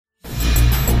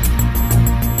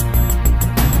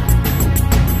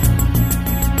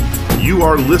You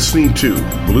are listening to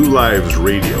Blue Lives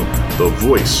Radio, the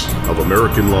voice of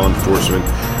American law enforcement,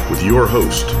 with your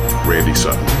host, Randy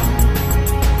Sutton.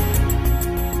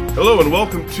 Hello and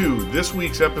welcome to this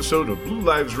week's episode of Blue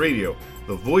Lives Radio,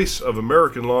 the voice of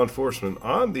American law enforcement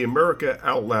on the America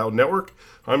Out Loud Network.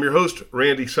 I'm your host,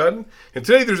 Randy Sutton, and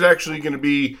today there's actually going to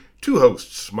be two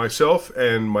hosts, myself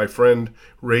and my friend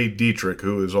Ray Dietrich,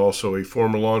 who is also a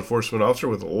former law enforcement officer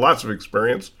with lots of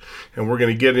experience. And we're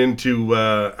going to get into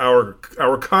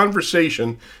our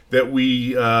conversation that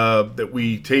we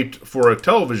taped for a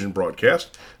television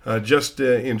broadcast in just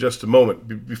a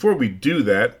moment. Before we do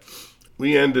that,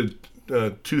 we ended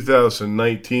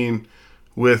 2019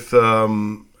 with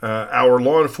our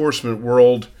law enforcement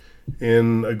world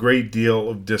in a great deal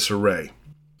of disarray.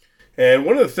 And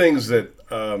one of the things that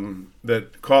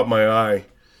caught my eye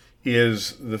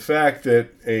is the fact that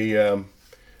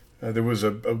there was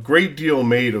a great deal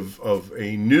made of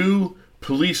a new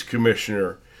police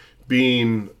commissioner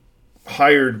being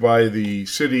hired by the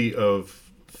city of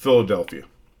Philadelphia.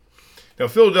 Now,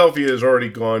 Philadelphia has already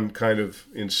gone kind of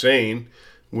insane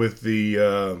with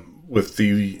the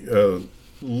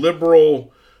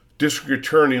liberal district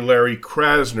attorney Larry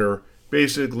Krasner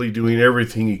basically doing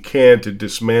everything he can to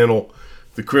dismantle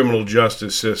the criminal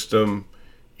justice system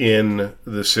in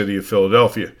the city of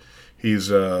Philadelphia. He's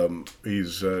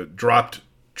dropped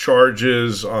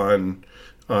charges on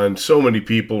so many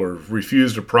people, or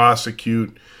refused to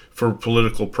prosecute for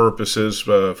political purposes,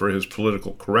 for his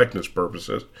political correctness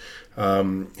purposes.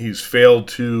 He's failed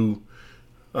to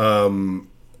go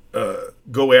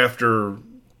after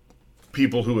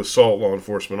people who assault law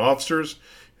enforcement officers.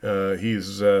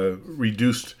 He's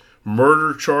reduced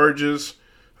murder charges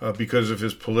because of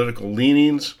his political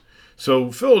leanings.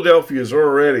 So Philadelphia is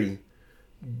already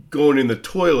going in the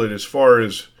toilet as far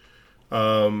as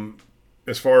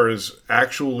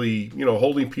actually,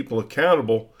 holding people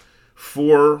accountable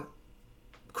for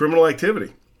criminal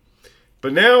activity.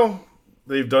 But now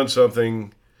they've done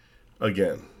something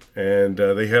again, and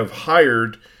they have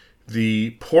hired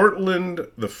the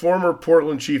former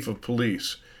Portland chief of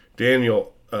police,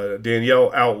 Danielle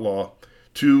Outlaw,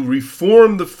 to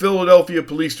reform the Philadelphia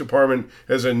Police Department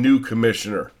as a new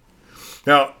commissioner.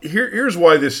 Now, here's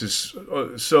why this is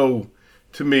so,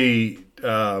 to me,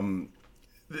 so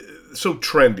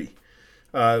trendy.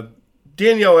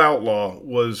 Danielle Outlaw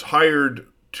was hired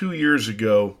 2 years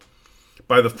ago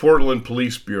by the Portland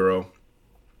Police Bureau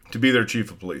to be their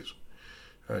chief of police.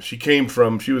 She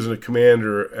was a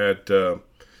commander at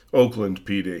Oakland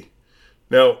PD.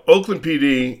 Now, Oakland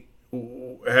PD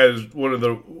has one of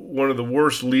the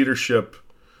worst leadership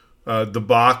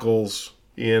debacles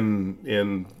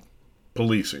in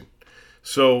policing.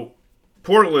 So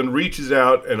Portland reaches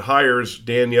out and hires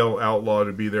Danielle Outlaw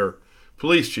to be their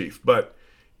police chief, but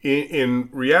in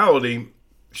reality,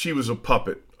 she was a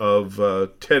puppet of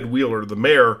Ted Wheeler, the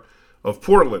mayor of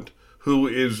Portland, who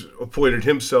is appointed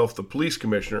himself the police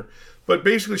commissioner. But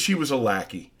basically, she was a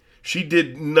lackey. She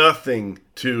did nothing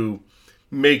to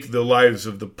make the lives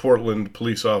of the Portland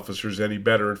police officers any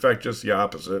better. In fact, just the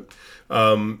opposite.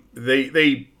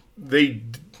 They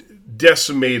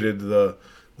decimated the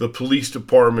police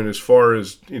department as far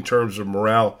as in terms of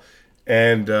morale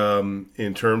and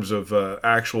in terms of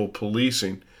actual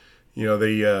policing.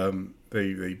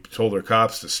 They told their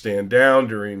cops to stand down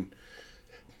during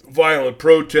violent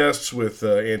protests with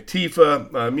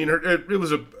Antifa. I mean,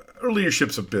 her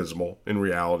leadership's abysmal in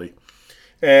reality.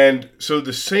 And so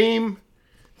the same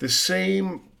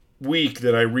week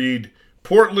that I read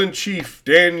Portland Chief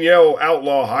Danielle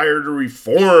Outlaw hired to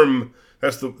reform,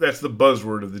 that's the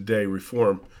buzzword of the day,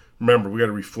 reform. Remember, we got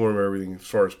to reform everything as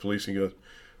far as policing goes.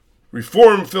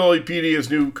 Reform Philly PD as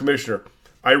new commissioner.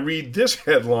 I read this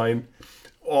headline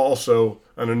also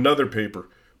on another paper.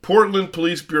 Portland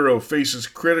Police Bureau faces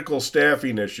critical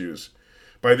staffing issues.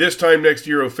 By this time next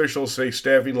year, officials say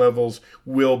staffing levels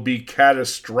will be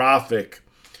catastrophic.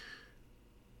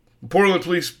 Portland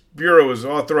Police Bureau is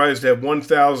authorized to have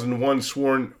 1,001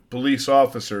 sworn police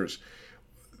officers.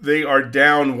 They are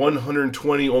down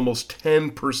 120, almost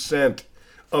 10%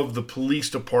 of the police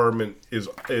department is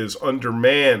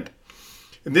undermanned.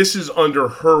 And this is under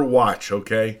her watch,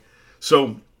 okay?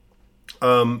 So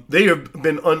they have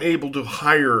been unable to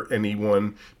hire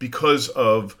anyone because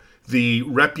of the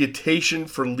reputation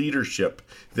for leadership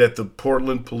that the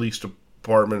Portland Police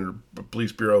Department or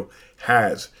Police Bureau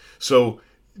has. So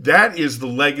that is the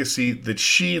legacy that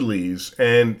she leaves,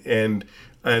 and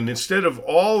instead of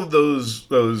all of those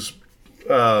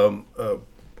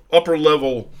upper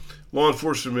level law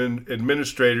enforcement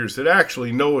administrators that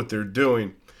actually know what they're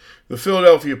doing, The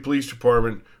Philadelphia Police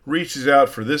Department reaches out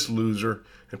for this loser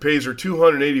and pays her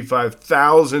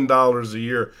 $285,000 a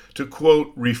year to,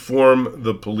 quote, reform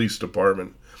the police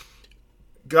department.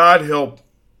 God help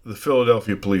the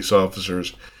Philadelphia police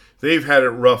officers. They've had it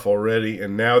rough already,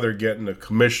 and now they're getting a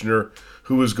commissioner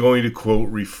who is going to, quote,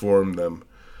 reform them.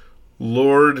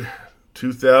 Lord,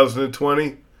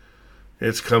 2020,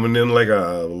 it's coming in like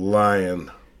a lion.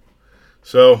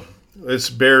 So this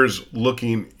bears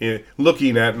looking at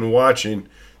and watching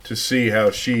to see how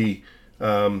she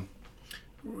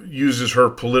uses her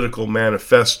political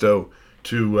manifesto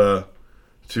to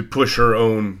push her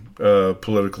own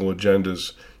political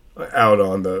agendas out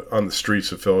on the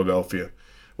streets of Philadelphia.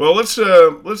 Well, let's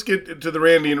get to the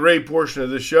Randy and Ray portion of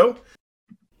this show.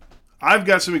 I've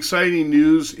got some exciting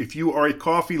news if you are a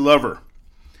coffee lover,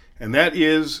 and that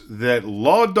is that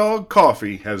Law Dog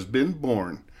Coffee has been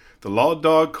born. The Law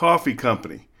Dog Coffee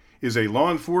Company is a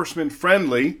law enforcement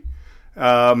friendly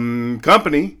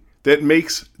company that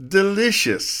makes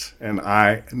delicious, and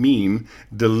I mean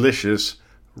delicious,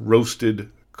 roasted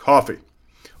coffee.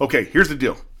 Okay, here's the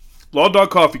deal. Law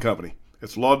Dog Coffee Company.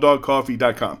 It's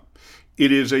lawdogcoffee.com.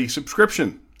 It is a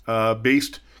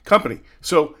subscription-based company.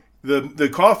 So the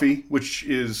coffee, which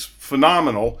is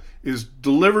phenomenal, is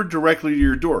delivered directly to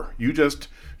your door. You just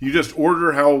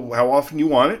order how often you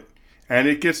want it, and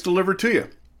it gets delivered to you.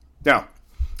 Now,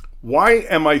 why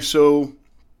am I so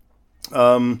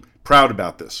proud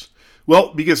about this?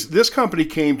 Well, because this company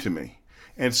came to me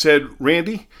and said,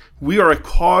 Randy, we are a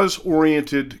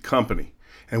cause-oriented company,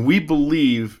 and we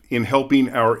believe in helping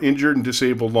our injured and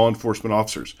disabled law enforcement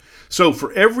officers. So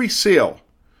for every sale,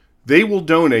 they will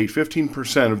donate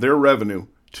 15% of their revenue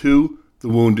to the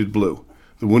Wounded Blue.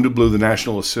 The Wounded Blue, the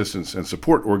National Assistance and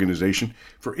Support Organization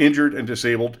for injured and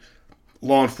disabled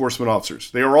law enforcement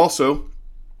officers. They are also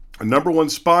a number one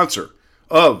sponsor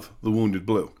of the Wounded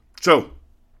Blue. So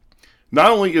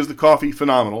not only is the coffee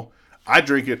phenomenal, I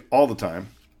drink it all the time,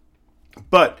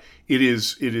 but it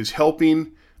is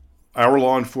helping our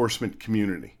law enforcement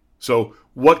community. So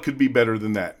what could be better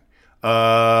than that?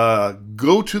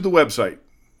 Go to the website,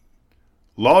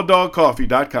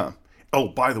 lawdogcoffee.com. Oh,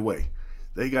 by the way,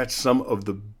 they got some of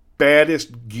the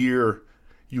baddest gear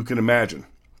you can imagine.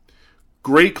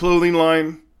 Great clothing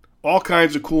line, all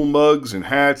kinds of cool mugs and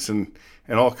hats and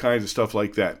all kinds of stuff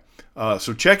like that.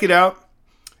 So check it out.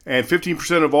 And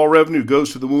 15% of all revenue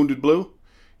goes to the Wounded Blue.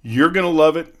 You're going to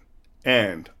love it.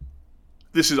 And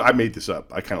I made this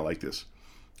up. I kind of like this.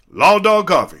 Law Dog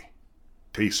Coffee.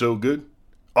 Tastes so good.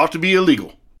 Ought to be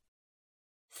illegal.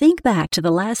 Think back to the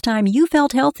last time you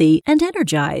felt healthy and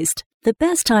energized. The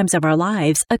best times of our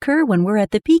lives occur when we're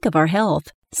at the peak of our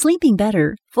health, sleeping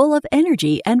better, full of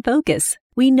energy and focus.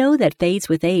 We know that fades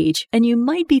with age, and you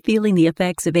might be feeling the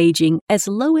effects of aging as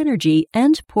low energy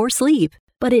and poor sleep.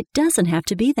 But it doesn't have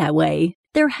to be that way.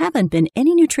 There haven't been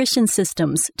any nutrition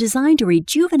systems designed to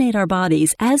rejuvenate our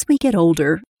bodies as we get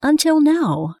older until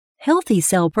now. Healthy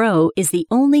Cell Pro is the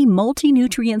only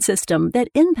multi-nutrient system that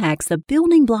impacts the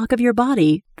building block of your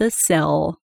body, the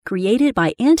cell. Created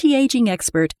by anti-aging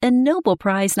expert and Nobel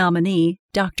Prize nominee,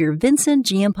 Dr. Vincent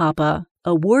Giampapa,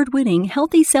 award-winning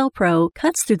Healthy Cell Pro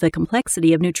cuts through the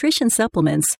complexity of nutrition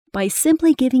supplements by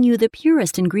simply giving you the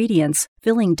purest ingredients,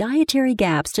 filling dietary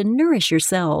gaps to nourish your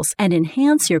cells and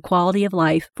enhance your quality of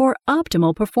life for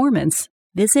optimal performance.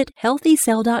 Visit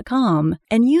healthycell.com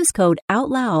and use code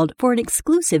OUTLOUD for an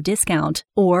exclusive discount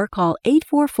or call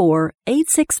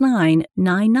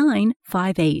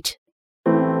 844-869-9958.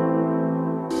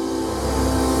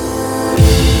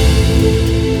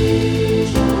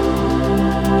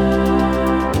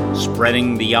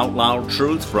 Spreading the out loud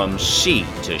truth from sea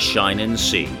to shining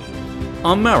sea.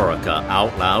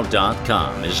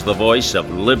 AmericaOutloud.com is the voice of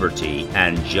liberty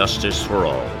and justice for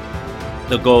all.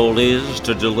 The goal is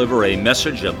to deliver a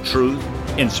message of truth,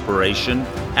 inspiration,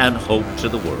 and hope to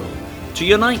the world, to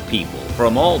unite people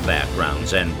from all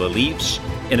backgrounds and beliefs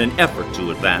in an effort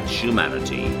to advance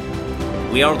humanity.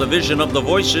 We are the vision of the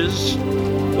voices.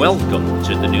 Welcome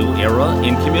to the new era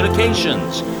in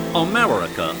communications.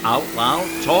 America Out Loud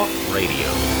Talk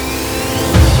Radio.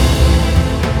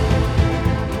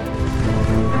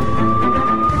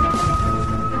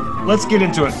 Let's get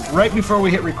into it. Right before we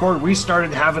hit record, we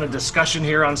started having a discussion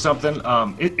here on something.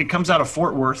 It comes out of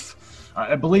Fort Worth.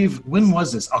 I believe, when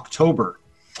was this? October.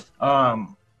 A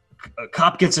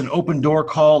cop gets an open door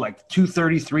call like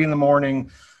 2:33 in the morning,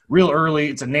 real early.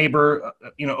 It's a neighbor,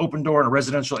 open door in a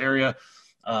residential area.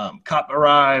 Cop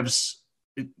arrives.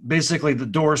 Basically, the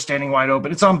door is standing wide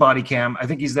open. It's on body cam. I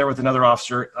think he's there with another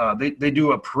officer. They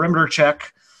do a perimeter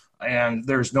check, and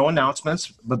there's no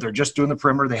announcements, but they're just doing the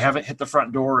perimeter. They haven't hit the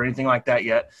front door or anything like that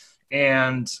yet.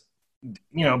 and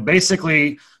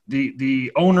basically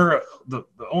the owner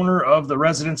of the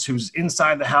residence who's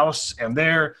inside the house and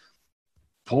there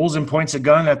pulls and points a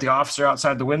gun at the officer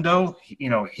outside the window.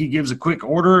 He gives a quick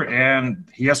order and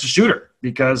he has to shoot her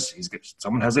because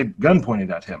someone has a gun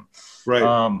pointed at him.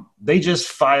 Right. They just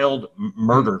filed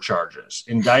murder charges,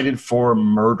 indicted for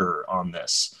murder on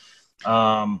this.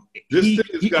 He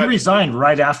resigned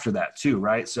right after that too,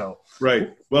 right? So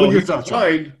right. Well,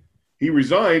 he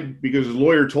resigned because his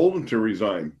lawyer told him to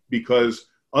resign, because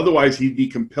otherwise he'd be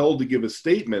compelled to give a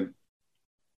statement,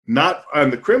 not on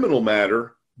the criminal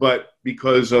matter, but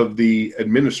because of the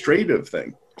administrative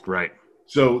thing. Right.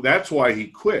 So that's why he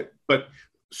quit. But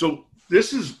so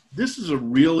this is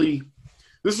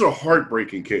a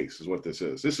heartbreaking case, is what this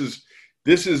is. This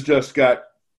is just got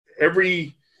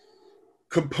every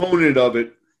component of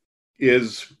it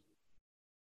is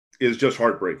just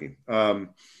heartbreaking.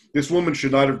 This woman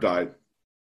should not have died.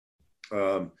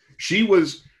 She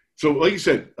was, so like you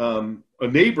said, a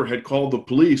neighbor had called the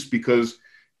police because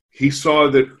he saw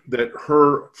that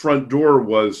her front door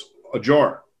was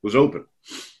ajar, was open.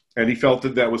 And he felt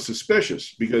that was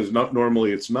suspicious because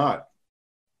normally it's not.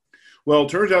 Well, it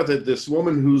turns out that this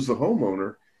woman who's the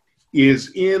homeowner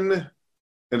is in, and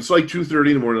it's like 2:30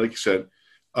 in the morning, like you said,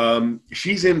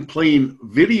 she's in playing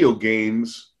video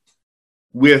games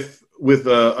with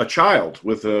a child,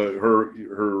 with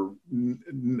her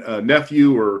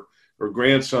nephew or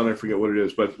grandson, I forget what it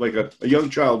is, but like a young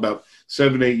child about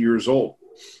 7, 8 years old.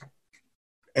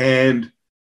 And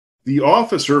the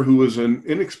officer, who was an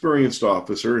inexperienced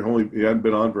officer, he hadn't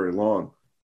been on very long,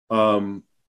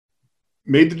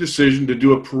 made the decision to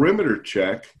do a perimeter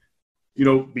check,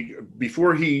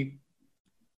 before he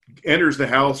enters the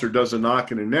house or does a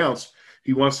knock and announce.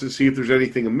 He wants to see if there's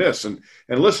anything amiss. And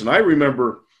listen, I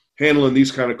remember handling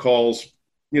these kind of calls,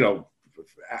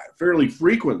 fairly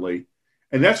frequently.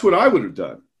 And that's what I would have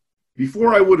done.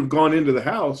 Before I would have gone into the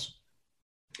house,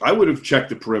 I would have checked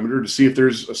the perimeter to see if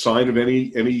there's a sign of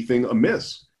anything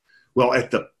amiss. Well,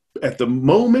 at the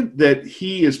moment that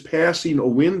he is passing a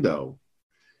window,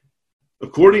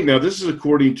 this is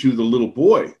according to the little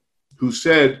boy who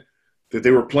said that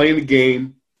they were playing a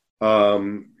game.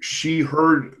 She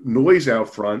heard noise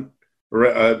out front or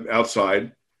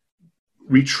outside,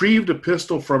 retrieved a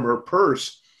pistol from her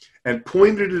purse and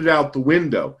pointed it out the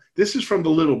window. This is from the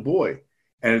little boy.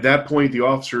 And at that point, the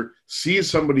officer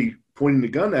sees somebody pointing the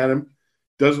gun at him,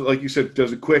 does it, like you said,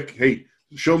 does a quick, hey,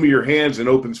 show me your hands, and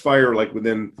opens fire like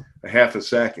within a half a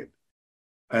second.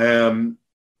 And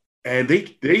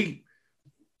they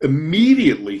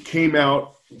immediately came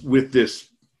out with this.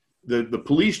 The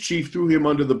police chief threw him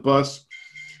under the bus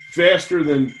faster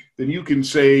than you can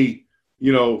say,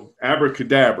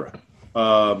 abracadabra,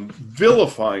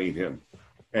 vilifying him.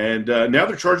 And now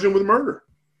they're charging him with murder.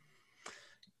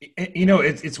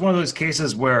 It's one of those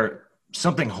cases where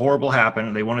something horrible happened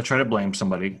and they want to try to blame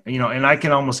somebody, and I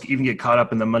can almost even get caught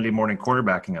up in the Monday morning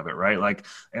quarterbacking of it, right? Like,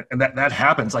 and that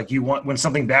happens. Like, when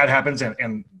something bad happens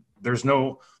and there's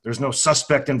no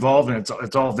suspect involved and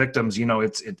it's all victims,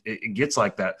 it gets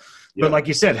like that. Yeah. But like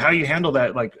you said, how you handle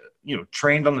that, like,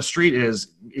 trained on the street,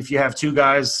 is if you have two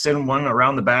guys, send one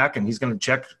around the back and he's going to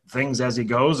check things as he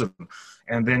goes,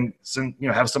 and then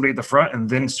have somebody at the front and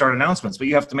then start announcements. But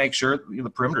you have to make sure the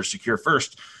perimeter is secure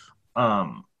first.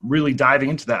 Really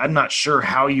diving into that, I'm not sure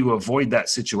how you avoid that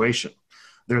situation.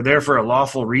 They're there for a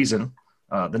lawful reason.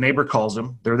 The neighbor calls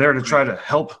them. They're there to try to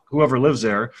help whoever lives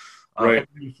there. Right.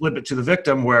 You flip it to the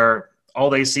victim, where all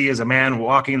they see is a man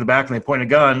walking in the back and they point a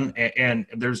gun, and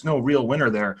there's no real winner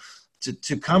there.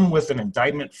 To come with an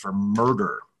indictment for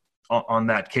murder on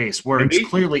that case, where it's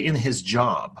clearly in his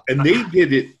job. And they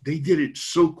did it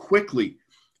so quickly.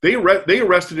 They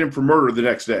arrested him for murder the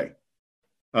next day.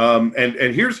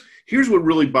 And here's what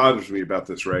really bothers me about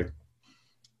this, Ray.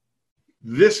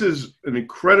 This is an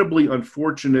incredibly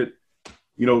unfortunate,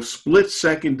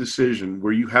 split-second decision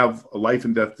where you have a life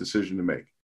and death decision to make.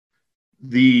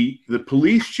 The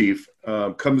police chief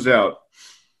comes out.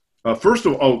 First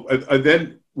of all,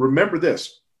 then remember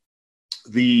this: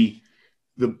 the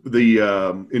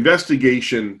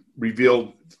investigation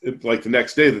revealed, like the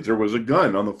next day, that there was a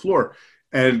gun on the floor,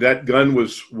 and that gun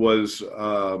was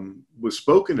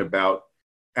spoken about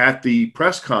at the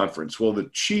press conference. Well, the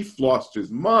chief lost her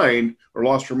mind.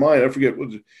 I forget what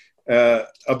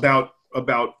about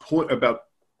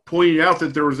pointing out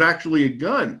that there was actually a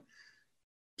gun,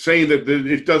 saying that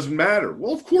it doesn't matter.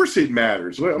 Well, of course it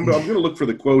matters. I'm going to look for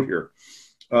the quote here.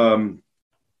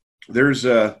 There's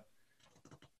a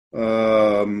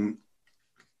okay.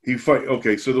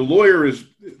 So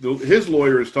his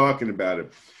lawyer is talking about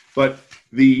it, but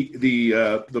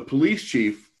the police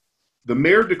chief The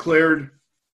mayor declared,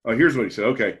 here's what he said.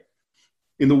 Okay.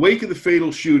 In the wake of the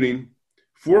fatal shooting,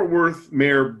 Fort Worth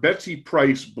Mayor Betsy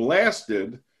Price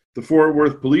blasted the Fort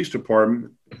Worth Police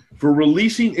Department for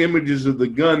releasing images of the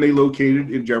gun they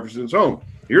located in Jefferson's home.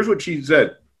 Here's what she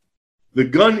said. The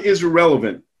gun is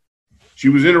irrelevant. She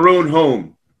was in her own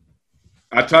home.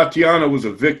 Tatiana was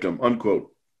a victim,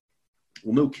 unquote.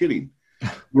 Well, no kidding.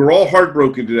 We're all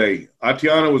heartbroken today.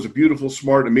 Tatiana was a beautiful,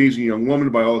 smart, amazing young woman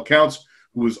by all accounts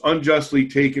who was unjustly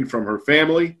taken from her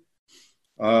family.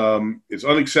 It's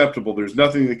unacceptable. There's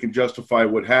nothing that can justify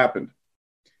what happened.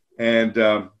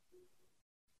 And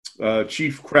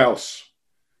Chief Krause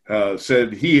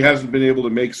said he hasn't been able to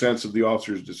make sense of the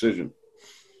officer's decision.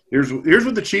 Here's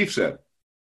what the chief said.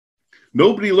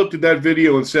 Nobody looked at that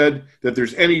video and said that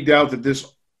there's any doubt that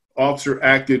this officer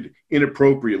acted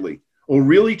inappropriately. Oh,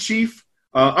 really, Chief?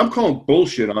 I'm calling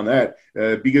bullshit on that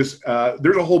because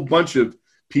there's a whole bunch of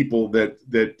people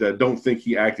that don't think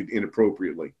he acted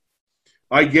inappropriately.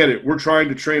 I get it. We're trying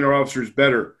to train our officers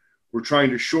better. We're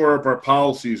trying to shore up our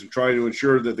policies and trying to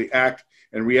ensure that they act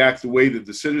and react the way that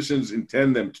the citizens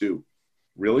intend them to.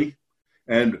 Really?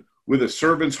 And with a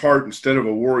servant's heart instead of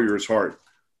a warrior's heart.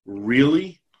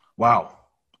 Really? Wow.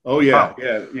 Oh, yeah,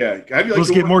 wow. yeah. How'd you like Let's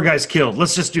get more guys killed.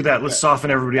 Let's just do that. Let's soften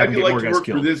everybody up and get more guys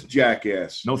killed. For this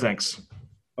jackass? No thanks.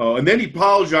 Oh, and then he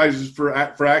apologizes for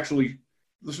actually,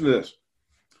 listen to this.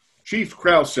 Chief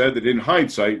Krause said that in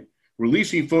hindsight,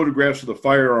 releasing photographs of the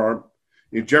firearm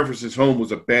in Jefferson's home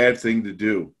was a bad thing to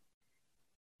do.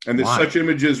 And that such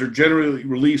images are generally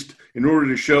released in order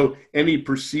to show any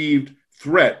perceived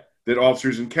threat that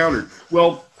officers encountered.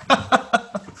 Well,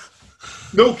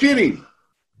 no kidding.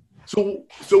 So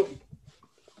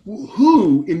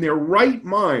who in their right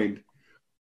mind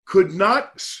could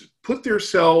not put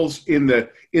themselves in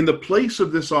the place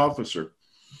of this officer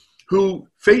who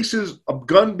faces a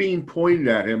gun being pointed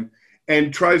at him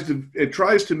and tries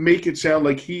to make it sound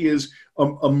like he is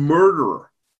a murderer?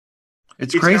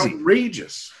 It's crazy.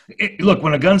 Outrageous. Look,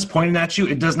 when a gun's pointed at you,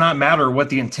 it does not matter what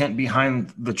the intent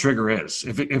behind the trigger is.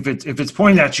 If it's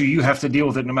pointed at you, you have to deal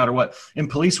with it no matter what. In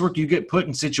police work, you get put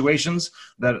in situations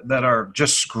that are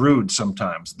just screwed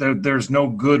sometimes. There's no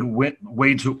good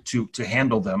way to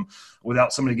handle them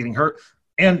without somebody getting hurt.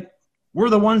 And we're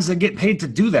the ones that get paid to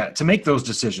do that, to make those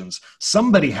decisions.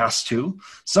 Somebody has to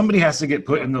get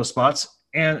put in those spots.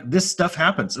 And this stuff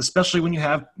happens, especially when you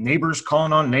have neighbors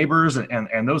calling on neighbors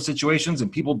and those situations and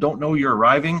people don't know you're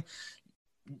arriving.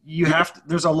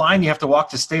 There's a line you have to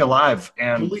walk to stay alive.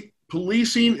 And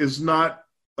policing is not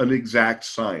an exact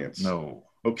science. No.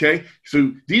 Okay.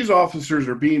 So these officers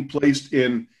are being placed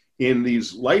in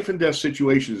these life and death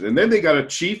situations. And then they got a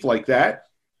chief like that.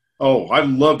 Oh, I'd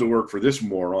love to work for this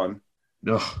moron.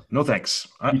 Ugh, no, thanks.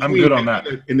 I'm good on that.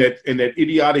 And that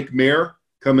idiotic mayor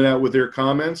coming out with their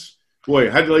comments.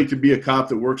 Boy, how'd you like to be a cop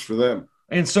that works for them?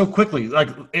 And so quickly,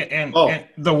 and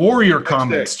the warrior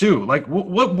comments too. Like,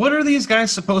 what are these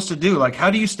guys supposed to do? Like,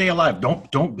 how do you stay alive?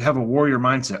 Don't have a warrior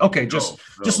mindset. Okay, just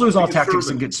lose all tactics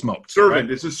and get smoked. Servant,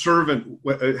 right? It's a servant.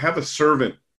 Have a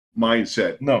servant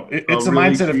mindset. No, it's a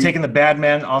mindset of taking the bad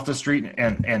man off the street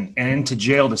and into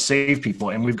jail to save people.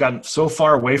 And we've gotten so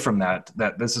far away from that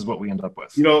this is what we end up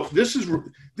with. You know,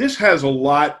 this has a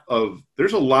lot of.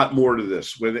 There's a lot more to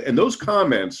this. And those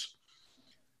comments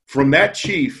from that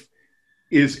chief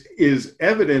is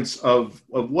evidence of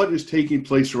what is taking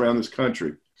place around this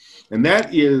country. And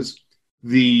that is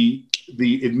the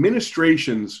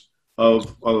administrations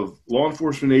of law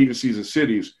enforcement agencies and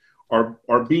cities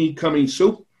are becoming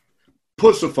so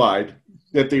pussified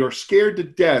that they are scared to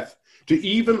death to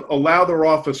even allow their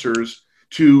officers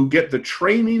to get the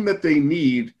training that they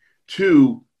need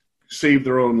to save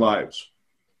their own lives.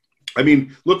 I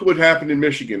mean, look at what happened in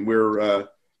Michigan, where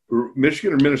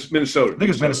Michigan or Minnesota? I think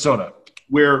it's Minnesota.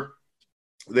 Where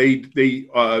they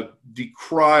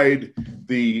decried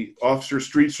the officer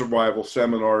street survival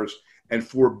seminars and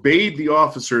forbade the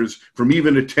officers from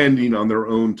even attending on their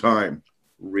own time.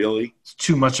 Really? It's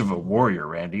too much of a warrior,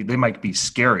 Randy. They might be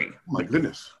scary. Oh my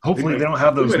goodness. Hopefully they don't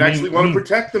have those. They actually want to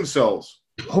protect themselves.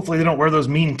 Hopefully they don't wear those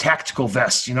mean tactical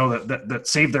vests, that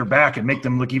save their back and make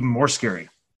them look even more scary.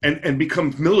 And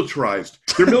become militarized.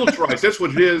 They're militarized. That's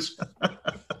what it is.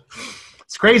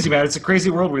 It's crazy, man. It's a crazy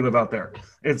world we live out there.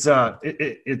 It's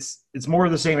more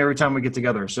of the same every time we get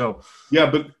together. So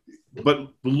yeah, but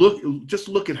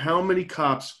look at how many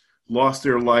cops lost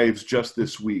their lives just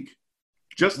this week.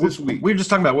 Just this week. We were just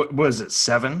talking about what was it,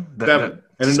 7? Seven.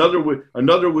 And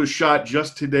another was shot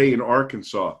just today in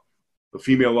Arkansas. A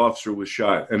female officer was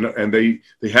shot, and they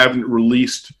haven't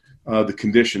released the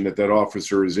condition that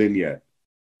officer is in yet.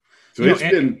 So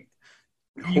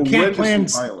You can't plan.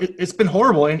 Violent. It's been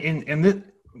horrible.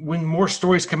 When more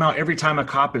stories come out every time a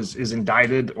cop is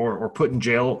indicted or put in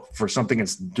jail for something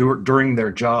that's during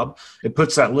their job, it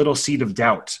puts that little seed of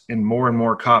doubt in more and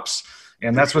more cops.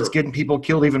 And that's what's getting people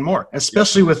killed even more,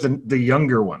 especially with the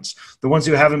younger ones, the ones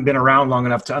who haven't been around long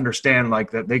enough to understand like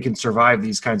that they can survive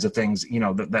these kinds of things,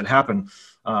 that happen.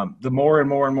 The more and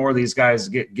more and more these guys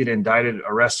get indicted,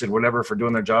 arrested, whatever, for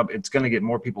doing their job, it's going to get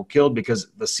more people killed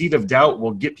because the seed of doubt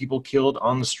will get people killed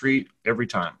on the street every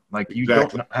time. Like you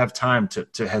don't have time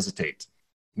to hesitate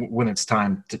when it's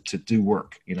time to do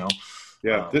work,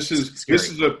 Yeah, this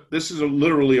is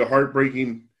literally a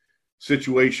heartbreaking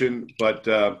situation, but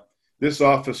this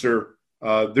officer,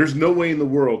 there's no way in the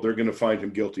world they're going to find him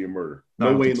guilty of murder.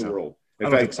 No way in the world. In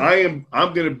fact, I'm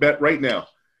going to bet right now,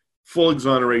 full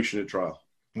exoneration at trial.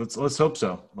 Let's hope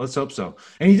so. Let's hope so.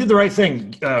 And he did the right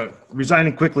thing,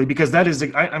 resigning quickly, because that is,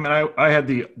 I had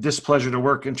the displeasure to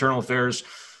work internal affairs.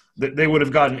 That they would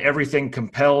have gotten everything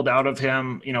compelled out of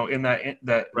him, in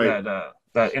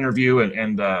that interview,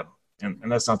 and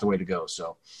that's not the way to go.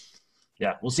 So,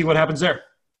 yeah, we'll see what happens there.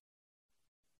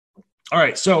 All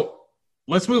right, so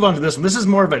let's move on to this one. This is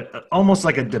more of almost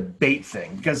like a debate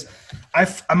thing, because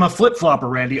I'm a flip-flopper,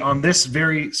 Randy, on this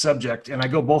very subject, and I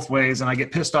go both ways, and I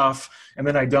get pissed off, and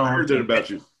then I don't. I heard that about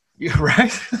you. Yeah,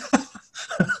 right?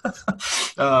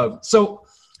 So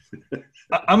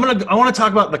I want to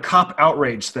talk about the cop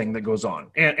outrage thing that goes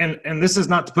on, and this is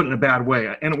not to put it in a bad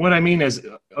way. And what I mean is,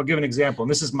 I'll give an example.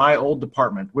 And this is my old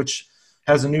department, which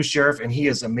has a new sheriff, and he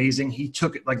is amazing. He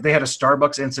took it, like they had a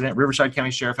Starbucks incident. Riverside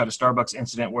County Sheriff had a Starbucks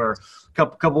incident where a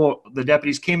couple of the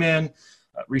deputies came in,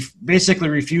 basically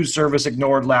refused service,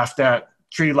 ignored, laughed at,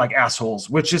 treated like assholes,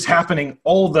 which is happening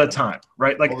all the time,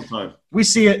 right? Like all the time. We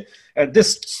see it at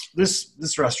this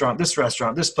restaurant, this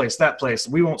place, that place.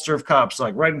 We won't serve cops,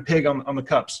 like riding pig on the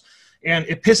cups. And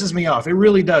it pisses me off. It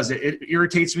really does. It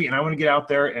irritates me, and I want to get out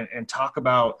there and talk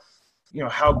about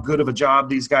how good of a job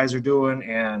these guys are doing,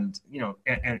 and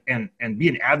and be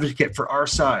an advocate for our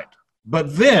side.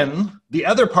 But then the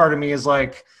other part of me is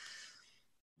like,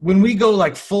 when we go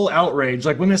like full outrage,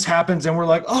 like when this happens and we're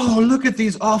like, oh, look at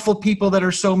these awful people that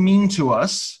are so mean to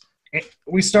us, and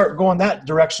we start going that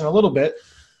direction a little bit.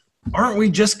 Aren't we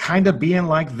just kind of being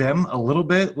like them a little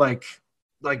bit, like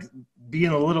being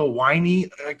a little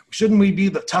whiny? Like, shouldn't we be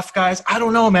the tough guys? I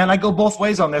don't know, man. I go both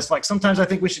ways on this. Like, sometimes I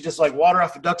think we should just like water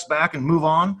off a duck's back and move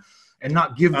on and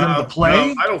not give them the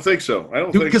play. No, I don't think so.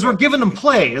 Because we're giving them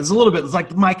play. It's a little bit, it's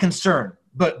like my concern,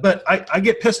 but I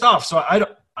get pissed off. So I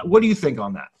don't. What do you think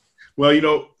on that?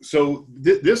 Well, so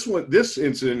this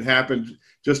incident happened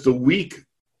just a week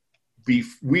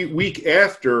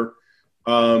after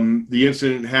the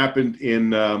incident happened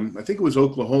in I think it was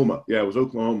Oklahoma. Yeah, it was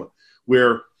Oklahoma,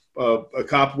 where a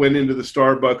cop went into the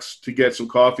Starbucks to get some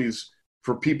coffees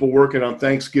for people working on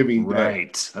Thanksgiving Day.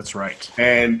 Right, that's right.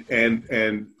 And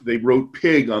they wrote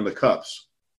pig on the cups.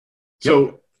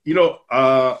 So,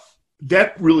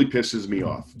 that really pisses me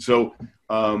off. So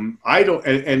I don't,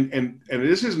 and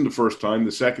this isn't the first time,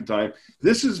 the second time.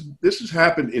 This has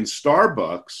happened in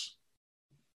Starbucks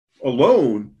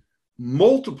alone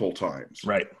multiple times.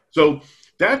 Right. So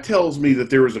that tells me that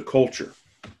there is a culture.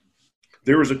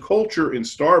 There is a culture in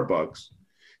Starbucks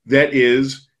that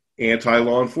is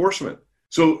anti-law enforcement.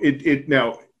 So it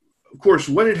now, of course,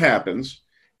 when it happens,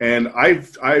 and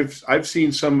I've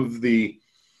seen some of the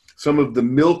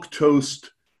milquetoast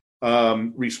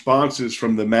responses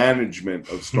from the management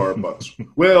of Starbucks.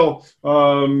 Well,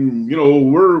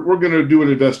 we're going to do an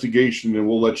investigation and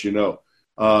we'll let you know.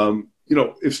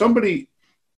 If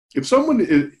someone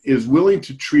is willing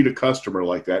to treat a customer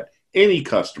like that, any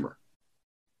customer,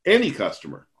 they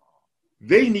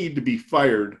need to be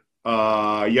fired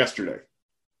yesterday.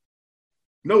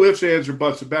 No ifs, ands, or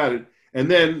buts about it. And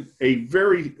then a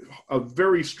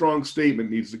very strong statement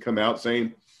needs to come out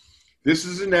saying, this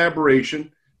is an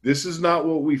aberration. This is not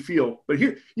what we feel. But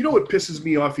here, what pisses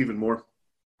me off even more?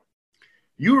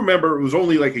 You remember it was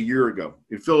only like a year ago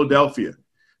in Philadelphia.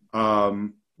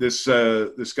 This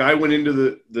guy went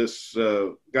into this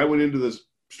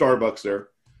Starbucks there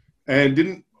and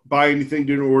didn't buy anything,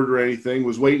 didn't order anything,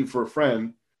 was waiting for a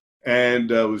friend, and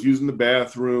was using the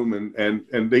bathroom,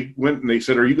 and they went and they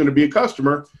said, "Are you going to be a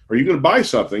customer? Are you going to buy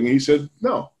something?" And he said,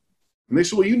 "No." And they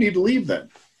said, "Well, you need to leave then."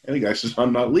 And the guy says,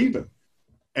 "I'm not leaving."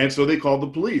 And so they called the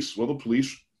police. Well, the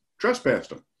police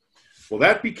trespassed him. Well,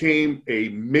 that became a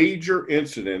major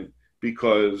incident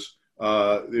because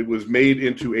it was made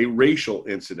into a racial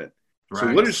incident. Right.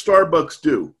 So what did Starbucks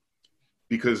do?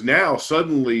 Because now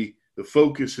suddenly the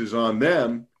focus is on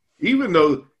them, even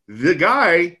though the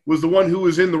guy was the one who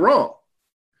was in the wrong.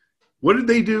 What did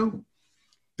they do?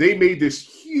 they made this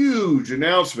huge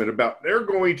announcement about they're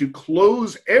going to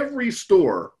close every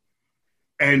store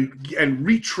and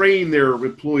retrain their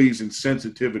employees in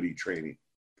sensitivity training.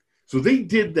 So they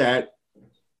did that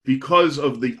because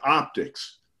of the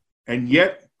optics. And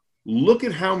yet, look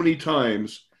at how many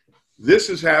times this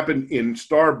has happened in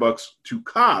Starbucks to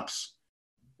cops,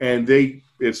 and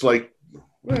it's like,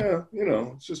 well,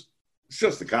 it's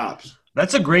just the cops.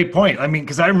 That's a great point. I mean,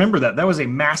 because I remember that was a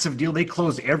massive deal. They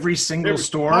closed every single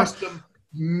store. Cost them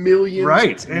millions.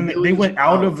 Right, and they went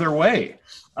out of their way.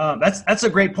 That's a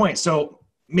great point. So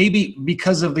maybe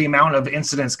because of the amount of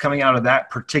incidents coming out of that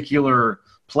particular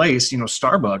place,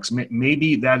 Starbucks,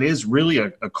 maybe that is really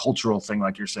a cultural thing,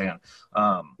 like you're saying.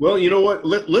 Well, you know what?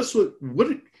 Let's what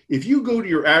if you go to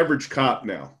your average cop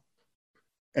now,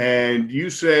 and you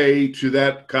say to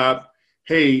that cop,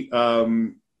 "Hey, what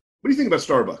do you think about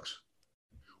Starbucks?"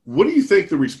 What do you think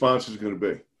the response is going to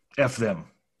be? F them,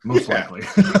 most likely.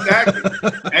 Exactly.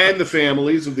 And the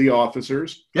families of the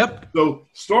officers. Yep. So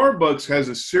Starbucks has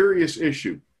a serious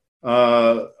issue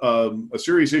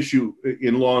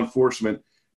in law enforcement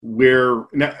where,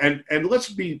 and let's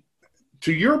be,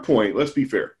 to your point, let's be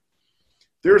fair.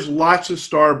 There's lots of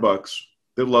Starbucks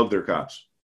that love their cops.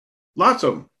 Lots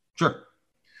of them. Sure.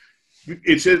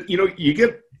 It's,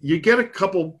 you get a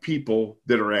couple people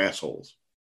that are assholes.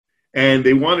 And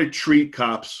they want to treat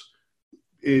cops,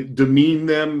 demean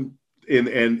them,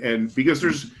 and because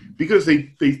they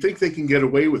think they can get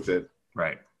away with it,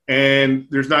 right? And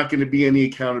there's not going to be any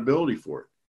accountability for it.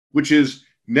 Which is,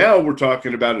 now we're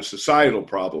talking about a societal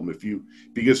problem.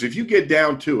 Because if you get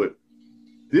down to it,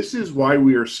 this is why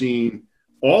we are seeing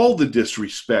all the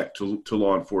disrespect to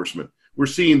law enforcement. We're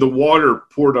seeing the water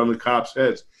poured on the cops'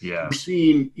 heads. Yeah. We're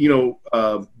seeing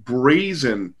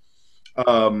brazen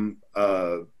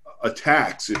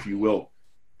attacks, if you will,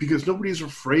 because nobody's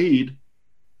afraid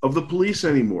of the police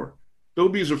anymore.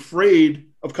 Nobody's afraid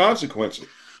of consequences.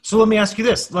 So let me ask you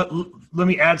this. Let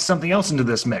me add something else into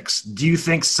this mix. Do you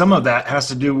think some of that has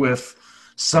to do with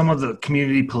some of the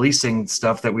community policing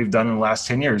stuff that we've done in the last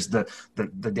 10 years, the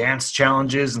dance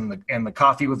challenges and the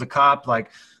coffee with the cop? Like,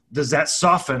 does that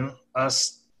soften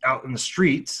us out in the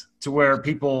streets to where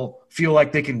people feel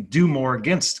like they can do more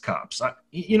against cops?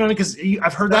 Because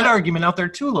I've heard that argument out there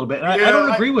too a little bit. And I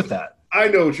don't agree with that. I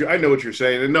know what you're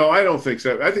saying, and no, I don't think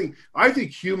so. I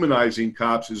think humanizing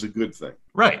cops is a good thing,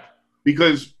 right?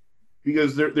 Because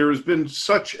there has been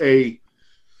such a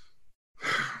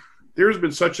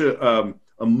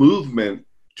movement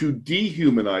to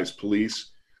dehumanize police,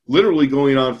 literally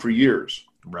going on for years,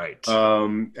 right?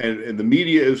 And the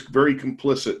media is very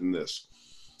complicit in this.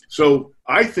 So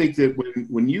I think that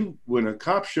when a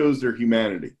cop shows their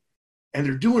humanity, and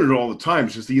they're doing it all the time,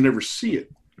 it's just that you never see it.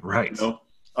 Right.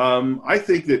 I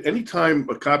think that anytime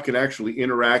a cop can actually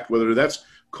interact, whether that's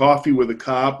coffee with a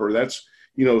cop or that's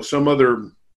some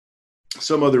other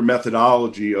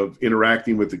methodology of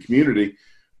interacting with the community,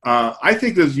 I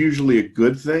think that's usually a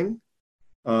good thing.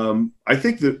 I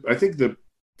think the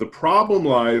problem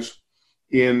lies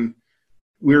in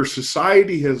where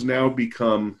society has now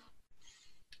become,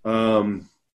 for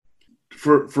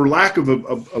lack of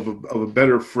a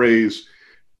better phrase,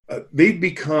 they've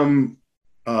become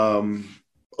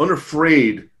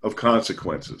unafraid of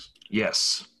consequences.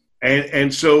 Yes.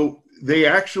 And so they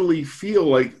actually feel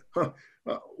like,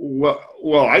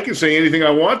 well, I can say anything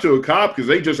I want to a cop because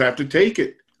they just have to take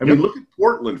it. I mean, look at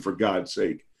Portland, for God's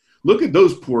sake. Look at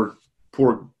those poor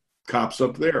cops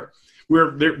up there,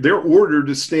 where they're ordered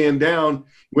to stand down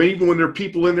even when there are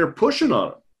people in there pushing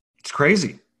on them. It's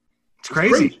crazy. It's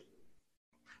crazy.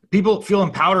 People feel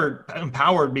empowered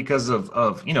because of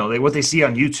what they see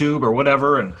on YouTube or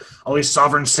whatever, and all these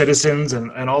sovereign citizens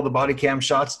and all the body cam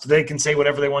shots. They can say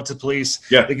whatever they want to the police.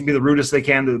 Yeah. They can be the rudest they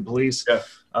can to the police. Yeah.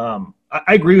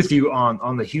 I agree with you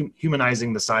on the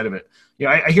humanizing the side of it.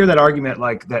 I hear that argument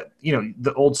like that.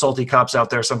 The old salty cops out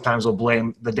there sometimes will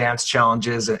blame the dance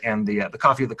challenges and the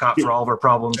coffee with the cop for all of our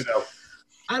problems.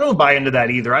 I don't buy into that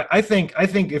either. I think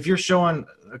if you're showing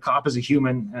a cop as a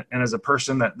human and as a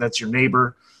person that's your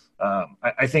neighbor,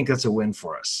 I think that's a win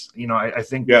for us. I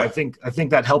think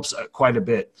that helps quite a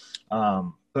bit.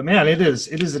 But man, it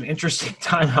is an interesting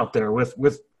time out there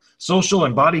with social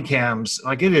and body cams.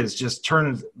 Like, it is just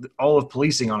turned all of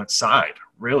policing on its side.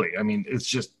 Really, I mean,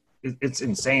 it's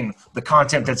insane the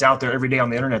content that's out there every day on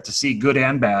the internet to see, good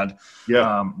and bad.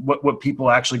 Yeah. What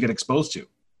people actually get exposed to.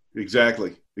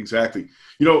 Exactly. I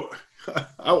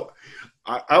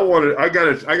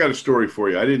got a story for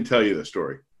you. I didn't tell you the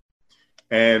story.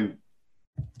 And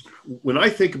when I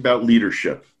think about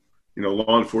leadership,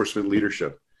 law enforcement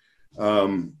leadership,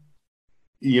 we're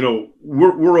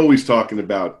always talking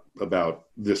about about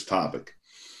this topic,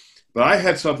 but I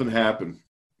had something happen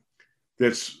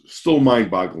that's still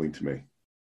mind-boggling to me.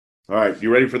 All right,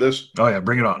 you ready for this? Oh yeah,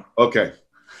 bring it on. Okay.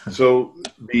 So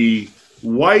the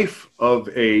wife of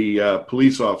a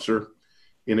police officer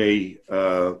in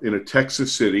a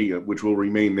Texas city, which will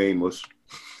remain nameless,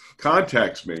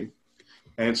 contacts me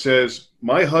and says,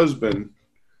 my husband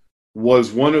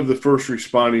was one of the first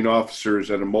responding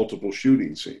officers at a multiple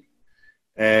shooting scene,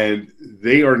 and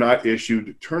they are not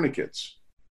issued tourniquets.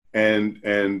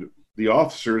 And the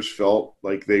officers felt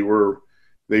like they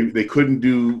couldn't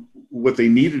do what they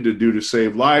needed to do to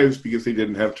save lives because they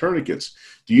didn't have tourniquets.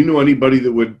 Do you know anybody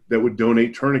that would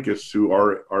donate tourniquets to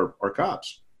our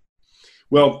cops?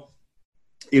 Well,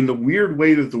 in the weird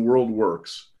way that the world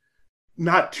works,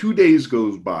 not 2 days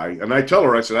goes by, and I tell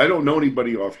her, I said, I don't know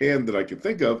anybody offhand that I can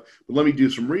think of, but let me do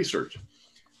some research.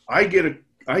 I get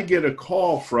a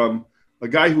call from a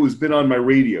guy who has been on my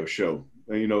radio show,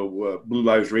 Blue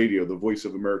Lives Radio, the voice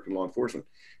of American law enforcement.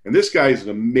 And this guy is an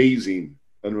amazing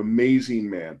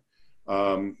man.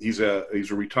 He's a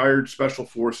retired Special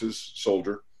Forces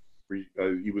soldier.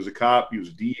 He was a cop. He was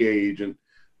a DEA agent.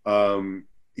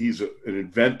 He's an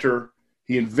inventor.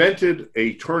 He invented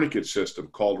a tourniquet system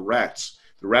called RATS,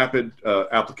 the Rapid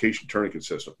Application Tourniquet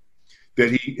System,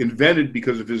 that he invented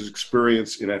because of his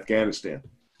experience in Afghanistan,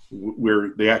 where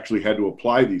they actually had to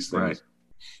apply these things. Right.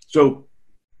 So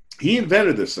he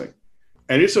invented this thing,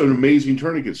 and it's an amazing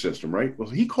tourniquet system, right? Well,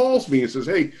 he calls me and says,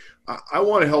 "Hey, I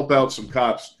want to help out some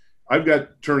cops. I've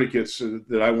got tourniquets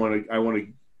that I want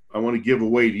to give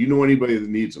away. Do you know anybody that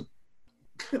needs them?"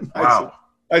 Wow.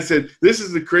 I said, "This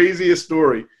is the craziest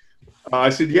story." I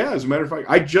said, "Yeah, as a matter of fact,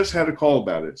 I just had a call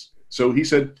about it." So he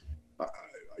says,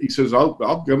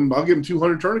 "I'll give him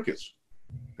 200 tourniquets,"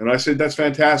 and I said, "That's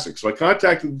fantastic." So I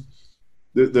contacted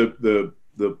the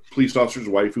police officer's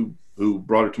wife who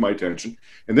brought it to my attention,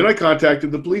 and then I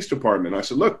contacted the police department. I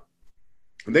said, "Look,"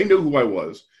 and they knew who I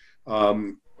was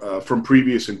from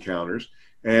previous encounters,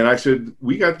 and I said,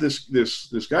 "We got this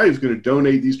guy who's going to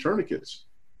donate these tourniquets,"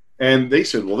 and they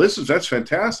said, "Well, that's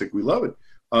fantastic. We love it."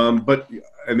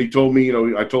 And he told me,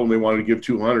 I told him they wanted to give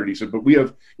 200. He said, "But we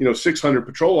have, 600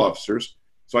 patrol officers."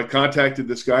 So I contacted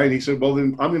this guy, and he said, "Well,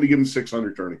 then I'm going to give him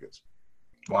 600 tourniquets."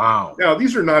 Wow. Now,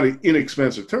 these are not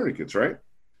inexpensive tourniquets, right?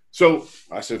 So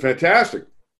I said, "Fantastic."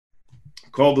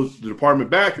 Called the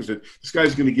department back and said, "This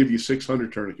guy's going to give you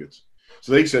 600 tourniquets."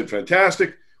 So they said,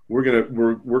 "Fantastic. We're gonna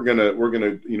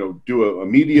do a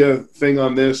media thing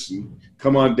on this and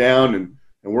come on down and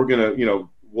we're gonna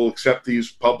we'll accept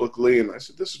these publicly." And I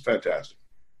said, "This is fantastic."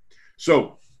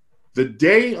 So the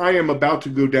day I am about to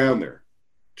go down there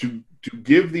to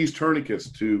give these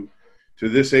tourniquets to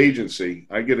this agency,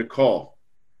 I get a call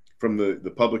from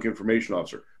the public information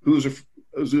officer, who's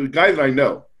a guy that I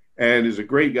know and is a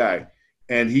great guy.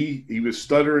 And he was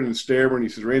stuttering and stammering. He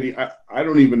says, "Randy, I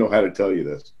don't even know how to tell you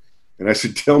this." And I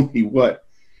said, "Tell me what?"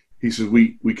 He says,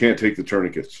 we can't take the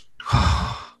tourniquets."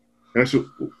 And I said,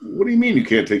 "What do you mean you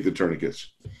can't take the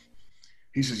tourniquets?"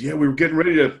 He says, "Yeah, we were getting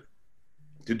ready to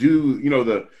do,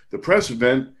 the press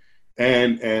event,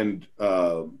 and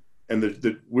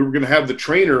we were going to have the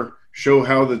trainer show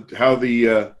how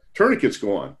the tourniquets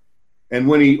go on. And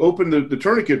when he opened the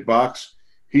tourniquet box,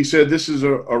 he said, 'This is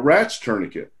a RATS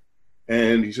tourniquet.'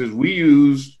 And he says, we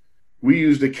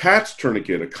used a CATS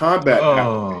tourniquet, a combat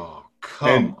applicator."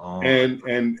 Come on.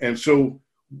 And so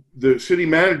the city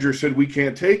manager said, "We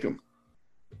can't take them."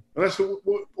 And I said,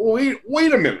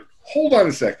 wait a minute. Hold on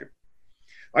a second.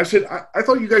 I said, I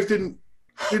thought you guys didn't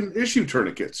issue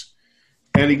tourniquets.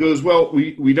 And he goes, "Well,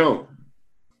 we don't."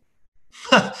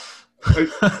 I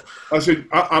said,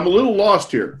 I'm a little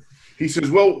lost here. He says,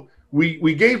 "Well,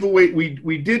 we gave away,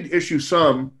 we did issue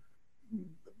some,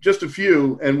 just a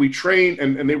few, and we trained,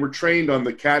 and they were trained on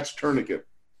the CATS tourniquet.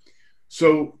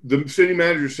 So the city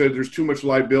manager said there's too much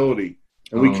liability,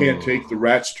 and we can't take the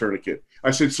RATS tourniquet."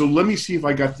 I said, "So let me see if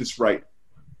I got this right.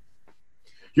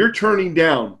 You're turning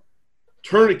down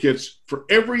tourniquets for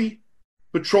every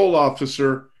patrol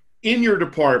officer in your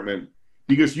department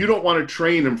because you don't want to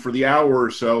train them for the hour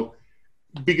or so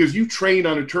because you trained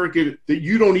on a tourniquet that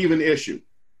you don't even issue.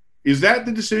 Is that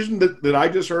the decision that I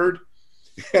just heard?"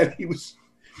 And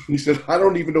he said, "I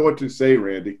don't even know what to say,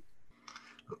 Randy."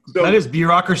 So, that is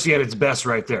bureaucracy at its best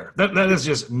right there. That is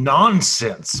just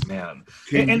nonsense, man.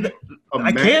 And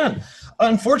I can.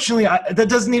 Unfortunately, that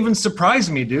doesn't even surprise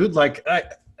me, dude. Like,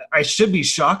 I should be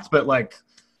shocked, but like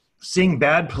seeing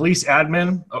bad police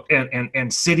admin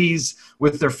and cities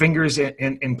with their fingers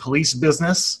in police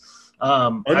business,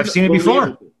 I've seen it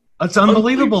before. It's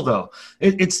unbelievable, though.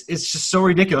 It's just so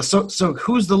ridiculous. So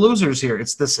who's the losers here?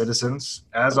 It's the citizens,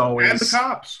 as always, and the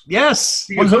cops. Yes,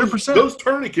 Because 100%. Those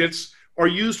tourniquets are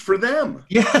used for them.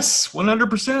 Yes,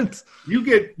 100%.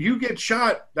 You get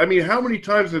shot. I mean, how many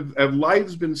times have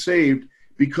lives been saved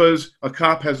because a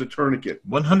cop has a tourniquet?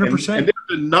 100%. And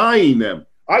they're denying them.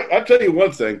 I'll tell you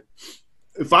one thing.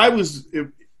 If I was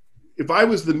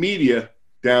the media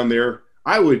down there,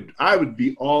 I would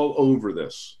be all over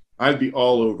this. I'd be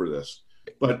all over this.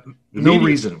 But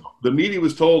reason. The media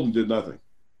was told and did nothing.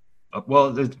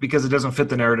 Well, it's because it doesn't fit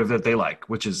the narrative that they like,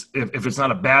 which is if it's not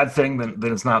a bad thing, then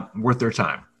it's not worth their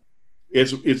time.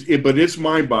 But it's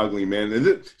mind-boggling,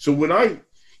 man. So when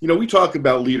we talk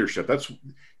about leadership, that's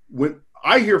when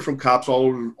I hear from cops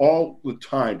all the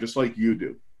time, just like you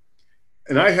do.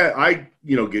 And I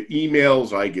get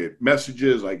emails, I get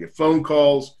messages, I get phone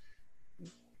calls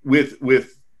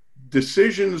with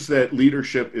decisions that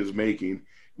leadership is making,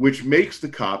 which makes the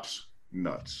cops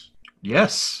nuts.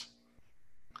 Yes.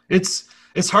 It's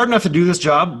hard enough to do this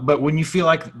job, but when you feel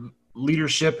like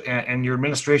leadership and your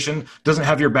administration doesn't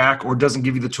have your back or doesn't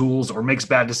give you the tools or makes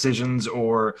bad decisions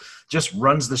or just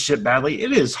runs the shit badly,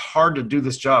 it is hard to do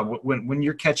this job when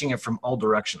you're catching it from all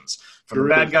directions. From the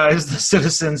bad guys, the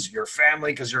citizens, your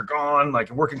family because you're gone,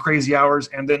 like working crazy hours,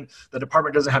 and then the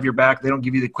department doesn't have your back. They don't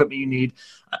give you the equipment you need.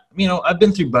 I've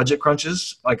been through budget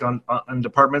crunches, like on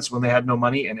departments when they had no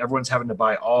money and everyone's having to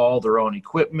buy all their own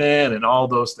equipment and all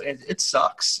those things. It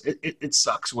sucks. It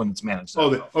sucks when it's managed.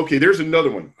 Okay. There's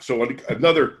another one. So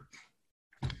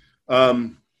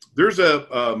there's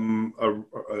a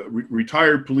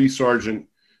retired police sergeant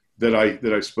that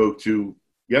I spoke to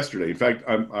yesterday. In fact,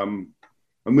 I'm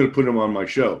going to put him on my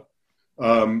show.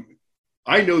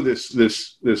 I know this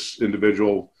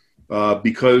individual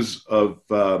because of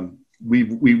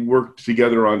we worked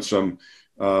together on some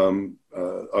on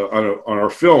our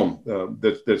film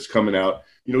that's coming out.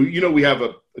 We have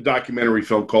a documentary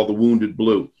film called The Wounded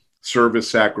Blue: Service,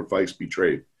 Sacrifice,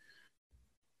 Betrayed.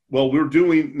 Well, we're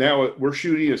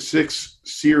shooting a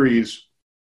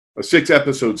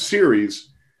 6-episode series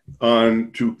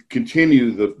to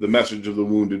continue the message of the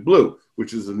Wounded Blue,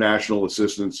 which is the National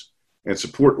Assistance and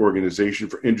Support Organization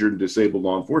for Injured and Disabled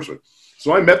Law Enforcement.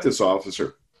 So I met this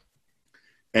officer,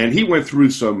 and he went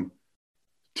through some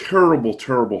terrible,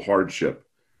 terrible hardship.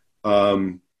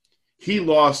 He's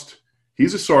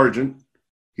a sergeant.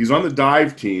 He's on the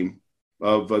dive team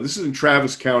of, this is in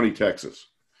Travis County, Texas.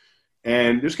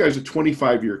 And this guy's a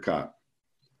 25-year cop,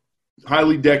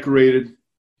 highly decorated.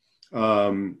 Not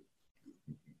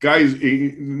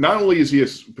only is he a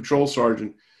patrol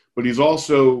sergeant, but he's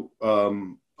also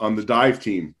on the dive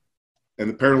team. And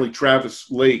apparently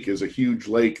Travis Lake is a huge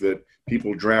lake that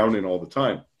people drown in all the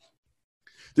time.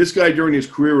 This guy during his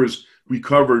career has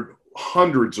recovered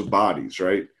hundreds of bodies,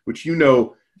 right? Which,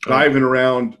 diving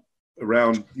around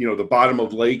the bottom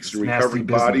of lakes and recovering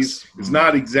bodies is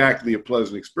not exactly a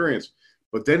pleasant experience.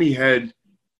 But then he had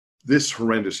this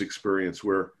horrendous experience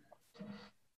where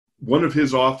one of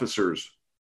his officers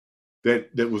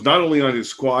that was not only on his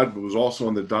squad, but was also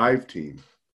on the dive team,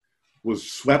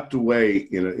 was swept away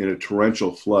in a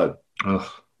torrential flood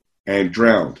and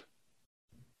drowned.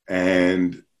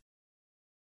 And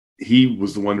he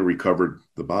was the one who recovered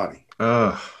the body.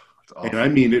 And I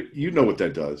mean, what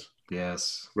that does.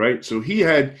 Yes. Right. So he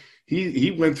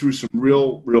went through some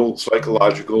real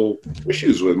psychological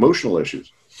issues, with emotional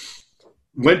issues.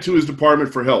 Went to his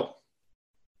department for help.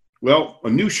 Well, a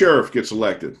new sheriff gets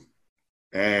elected.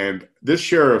 And this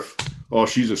sheriff,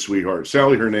 she's a sweetheart,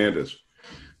 Sally Hernandez.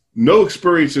 No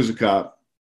experience as a cop,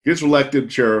 gets elected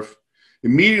sheriff,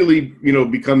 immediately,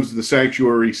 becomes the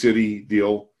sanctuary city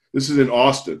deal. This is in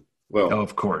Austin. Well,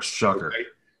 of course, shocker. Okay.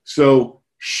 So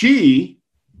she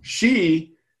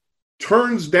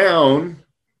turns down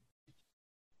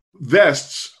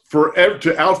vests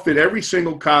to outfit every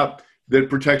single cop that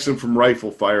protects them from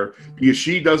rifle fire because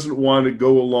she doesn't want to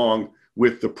go along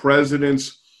with the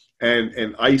president's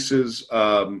and ICE's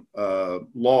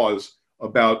laws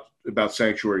about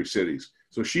sanctuary cities.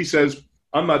 So she says,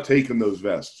 I'm not taking those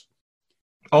vests.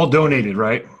 All donated,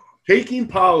 right? Taking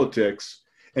politics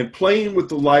and playing with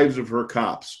the lives of her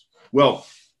cops. Well,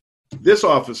 this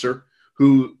officer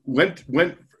who went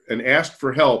and asked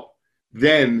for help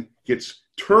then gets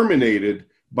terminated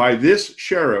by this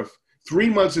sheriff 3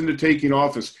 months into taking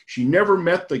office. She never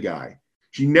met the guy.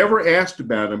 She never asked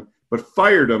about him, but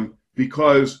fired him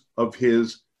because of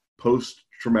his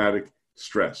post-traumatic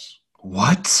stress.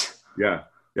 What? Yeah.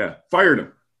 Fired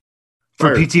him.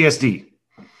 For PTSD.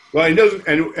 Well, he doesn't,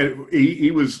 and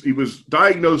he was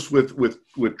diagnosed with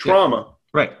trauma.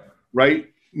 Yeah. Right.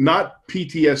 Not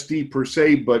PTSD per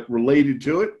se, but related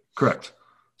to it. Correct.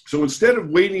 So instead of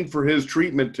waiting for his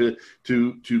treatment to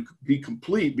be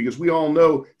complete, because we all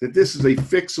know that this is a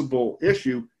fixable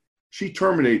issue, she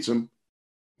terminates him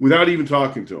without even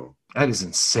talking to him. That is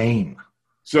insane.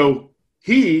 So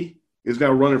he is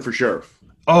now running for sheriff.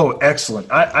 Oh,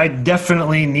 excellent. I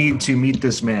definitely need to meet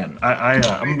this man. I'm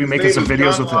going to be making some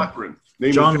videos with him.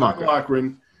 John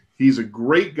Loughran. He's a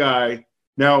great guy.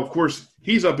 Now, of course,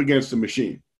 he's up against a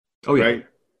machine. Oh, yeah. Right?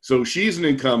 So she's an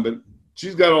incumbent.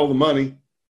 She's got all the money.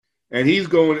 And he's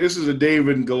going, this is a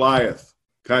David and Goliath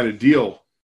kind of deal.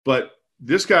 But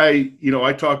this guy,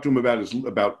 I talked to him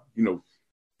about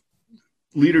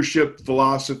leadership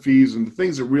philosophies and the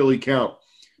things that really count.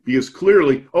 Because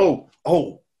clearly,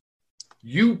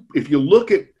 if you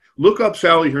look up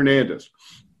Sally Hernandez,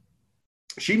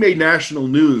 she made national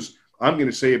news, I'm going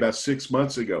to say about 6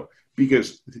 months ago,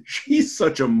 because she's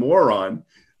such a moron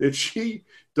that she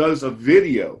does a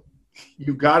video.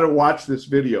 You got to watch this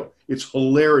video. It's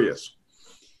hilarious.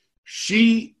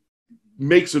 She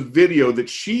makes a video that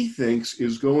she thinks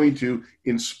is going to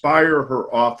inspire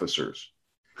her officers.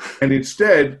 And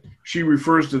instead, she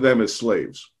refers to them as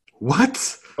slaves.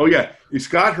 What? Oh, yeah. It's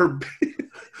got her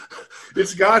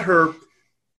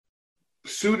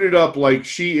suited up like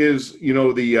she is,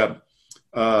 in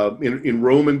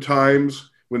Roman times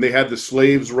when they had the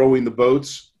slaves rowing the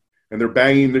boats and they're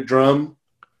banging the drum.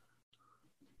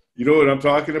 You know what I'm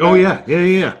talking about? Oh yeah.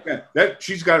 That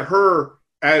she's got her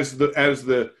as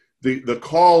the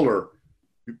caller,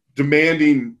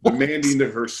 demanding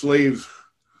that her slaves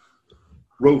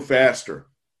row faster.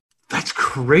 That's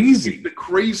crazy. It's the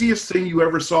craziest thing you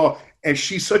ever saw, and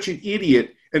she's such an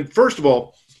idiot. And first of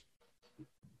all,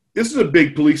 this is a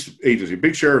big police agency,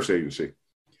 big sheriff's agency.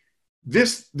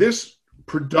 This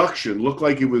production looked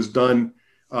like it was done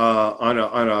on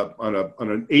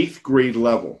an 8th grade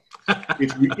level.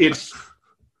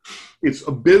 It's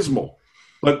abysmal.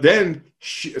 But then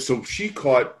she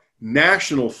caught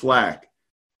national flack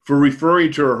for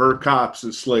referring to her cops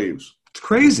as slaves. It's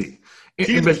crazy.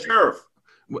 She's the sheriff.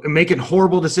 Making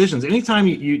horrible decisions. Anytime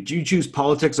you choose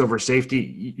politics over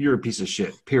safety, you're a piece of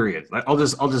shit. Period. I'll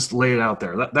just lay it out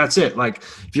there. That's it. Like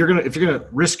if you're gonna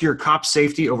risk your cop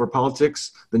safety over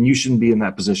politics, then you shouldn't be in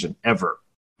that position ever.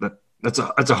 That's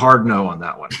a hard no on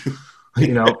that one.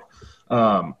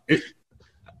 I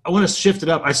want to shift it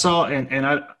up. I saw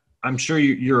and I'm sure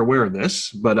you're aware of this,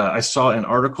 but I saw an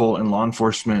article in Law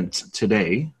Enforcement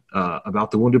Today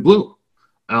about the Wounded Blue.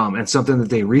 And something that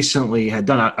they recently had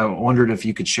done. I wondered if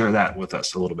you could share that with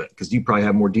us a little bit, because you probably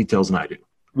have more details than I do.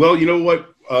 Well, you know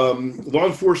what? Law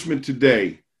Enforcement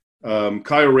Today,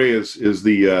 Kyle Reyes is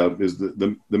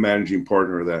the managing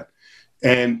partner of that.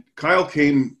 And Kyle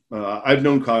came, I've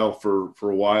known Kyle for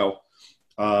a while.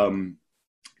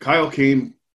 Kyle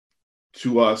came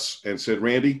to us and said,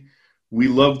 Randy, we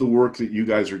love the work that you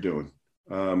guys are doing.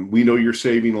 We know you're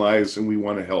saving lives and we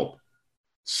want to help.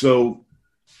 So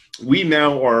we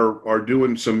now are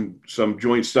doing some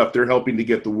joint stuff. They're helping to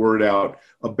get the word out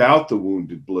about the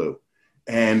Wounded Blue,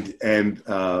 and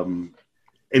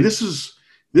this is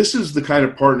the kind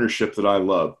of partnership that I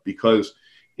love, because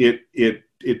it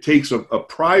takes a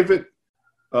private.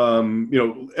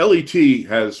 LET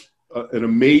has an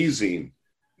amazing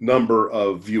number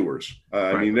of viewers.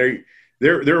 Right. I mean,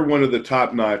 they're one of the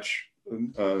top notch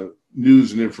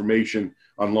news and information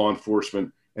on law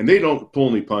enforcement, and they don't pull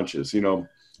any punches.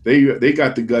 They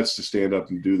got the guts to stand up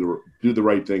and do the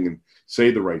right thing and say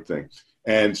the right thing.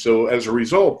 And so as a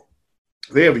result,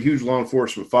 they have a huge law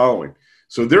enforcement following.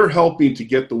 So they're helping to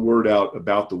get the word out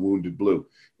about the Wounded Blue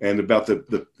and about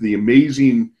the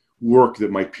amazing work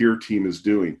that my peer team is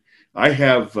doing. I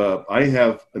have an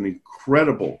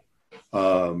incredible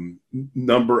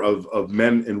number of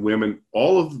men and women.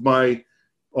 All of my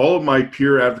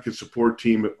peer advocate support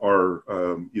team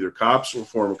are either cops or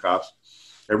former cops.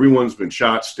 Everyone's been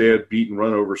shot, stabbed, beaten,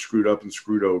 run over, screwed up, and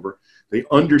screwed over. They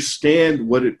understand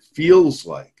what it feels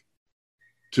like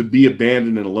to be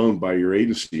abandoned and alone by your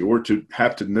agency, or to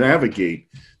have to navigate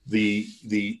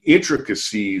the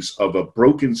intricacies of a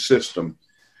broken system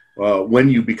when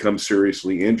you become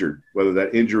seriously injured, whether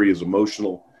that injury is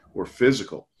emotional or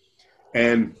physical.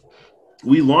 And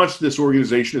we launched this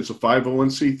organization. It's a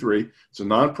 501c3. It's a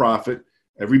nonprofit.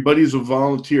 Everybody's a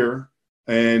volunteer,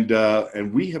 and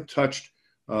we have touched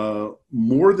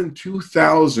more than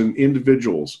 2,000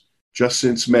 individuals just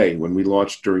since May, when we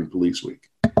launched during Police Week.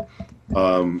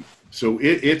 So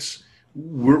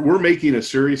we're making a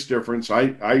serious difference.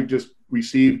 I just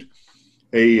received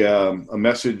a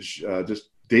message just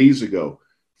days ago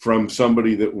from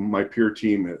somebody that my peer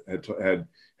team had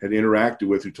interacted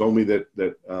with, who told me that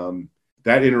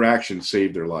that interaction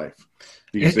saved their life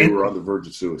because they were on the verge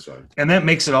of suicide. And that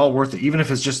makes it all worth it, even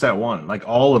if it's just that one. Like,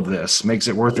 all of this makes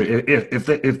it worth it.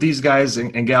 If these guys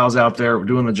and gals out there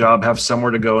doing the job have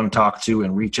somewhere to go and talk to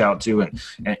and reach out to,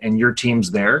 and your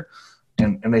team's there,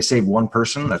 and they save one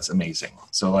person, that's amazing.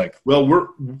 So, like,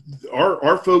 well,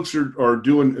 our folks are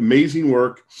doing amazing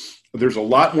work. There's a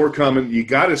lot more coming. You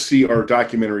got to see our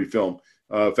documentary film.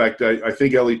 In fact, I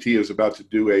think LET is about to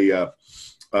do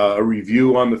a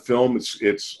review on the film.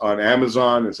 It's on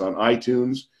Amazon. It's on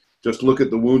iTunes. Just look at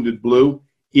The Wounded Blue.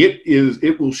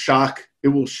 It will shock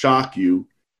you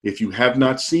if you have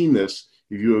not seen this.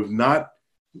 If you have not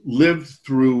lived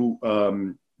through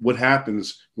what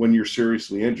happens when you're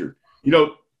seriously injured. You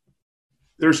know,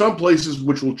 there are some places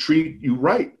which will treat you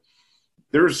right.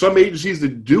 There are some agencies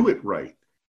that do it right,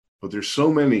 but there's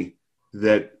so many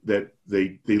that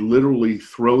they literally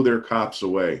throw their cops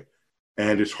away,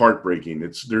 and it's heartbreaking.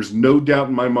 There's no doubt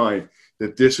in my mind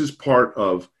that this is part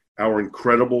of our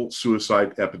incredible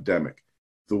suicide epidemic.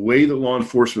 The way that law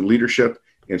enforcement leadership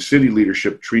and city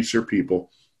leadership treats their people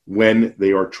when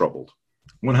they are troubled.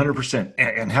 100%.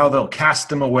 And how they'll cast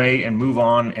them away and move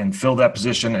on and fill that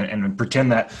position and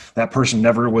pretend that that person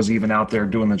never was even out there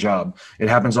doing the job. It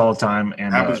happens all the time.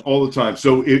 And happens all the time.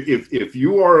 So if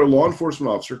you are a law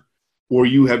enforcement officer, or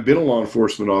you have been a law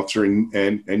enforcement officer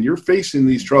and you're facing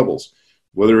these troubles,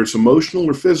 whether it's emotional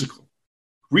or physical,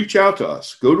 reach out to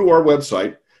us. Go to our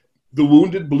website,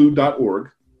 thewoundedblue.org,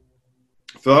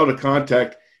 fill out a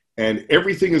contact, and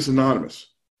everything is anonymous.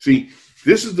 See,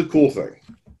 this is the cool thing.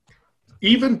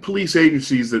 Even police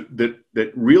agencies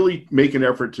that really make an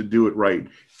effort to do it right,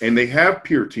 and they have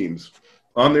peer teams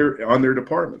on their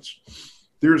departments,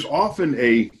 there's often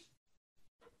a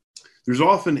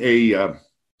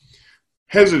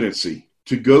hesitancy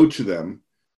to go to them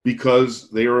because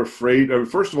they are afraid.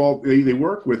 First of all, they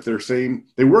work with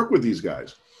these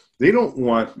guys. They don't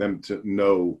want them to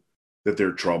know that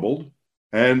they're troubled,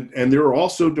 and there are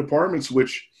also departments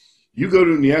which you go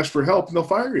to and you ask for help and they'll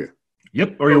fire you.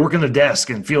 Yep, or you're working the desk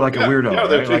and feel like a weirdo. Yeah,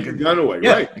 they'll take your gun away,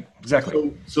 yeah, right?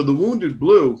 Exactly. So the Wounded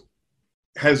Blue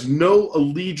has no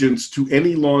allegiance to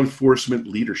any law enforcement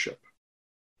leadership.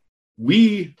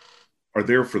 We are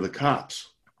there for the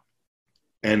cops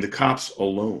and the cops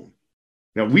alone.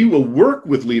 Now, we will work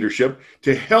with leadership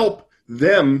to help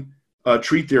them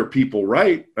treat their people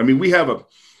right. I mean, we have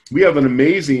an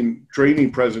amazing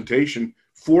training presentation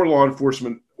for law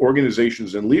enforcement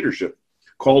organizations and leadership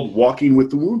called Walking with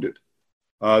the Wounded.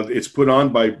 It's put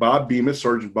on by Bob Bemis,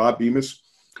 Sergeant Bob Bemis,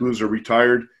 who is a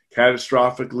retired,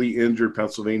 catastrophically injured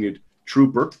Pennsylvania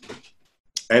trooper,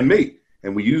 and me.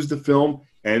 And we use the film,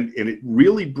 and it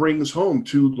really brings home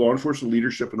to law enforcement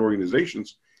leadership and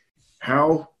organizations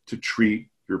how to treat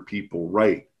your people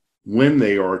right when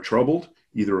they are troubled,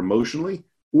 either emotionally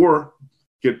or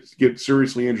get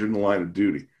seriously injured in the line of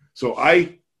duty. So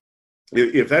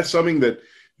if that's something that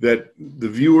the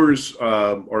viewers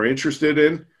are interested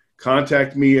in,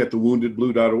 contact me at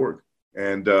thewoundedblue.org,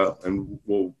 and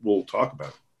we'll talk about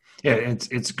it. Yeah,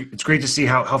 it's great to see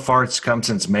how far it's come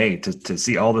since May, to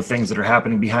see all the things that are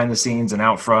happening behind the scenes and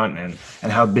out front,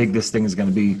 and how big this thing is going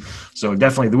to be. So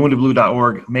definitely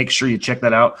thewoundedblue.org. Make sure you check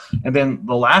that out. And then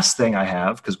the last thing I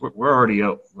have, because we're already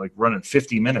like running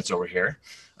 50 minutes over here.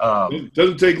 It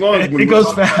doesn't take long. It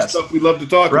goes fast. Stuff we love to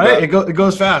talk about. Right? It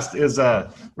goes fast. Is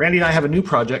Randy and I have a new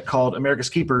project called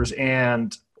America's Keepers,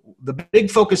 and the big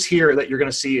focus here that you're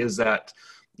going to see is that,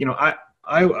 you know,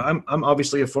 I'm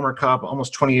obviously a former cop,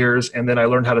 almost 20 years, and then I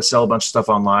learned how to sell a bunch of stuff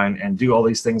online and do all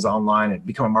these things online and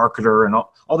become a marketer and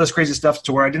all this crazy stuff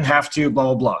to where I didn't have to, blah,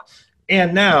 blah, blah.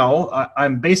 And now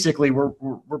I'm basically, we're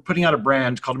putting out a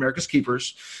brand called America's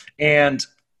Keepers, and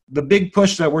the big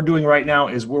push that we're doing right now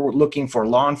is we're looking for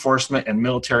law enforcement and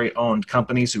military-owned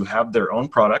companies who have their own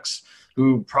products,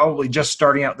 who probably just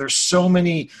starting out. There's so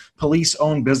many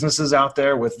police-owned businesses out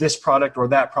there with this product or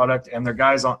that product, and they're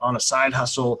guys on a side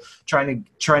hustle trying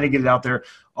to get it out there.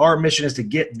 Our mission is to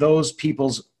get those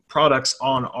people's products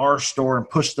on our store and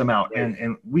push them out.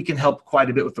 And we can help quite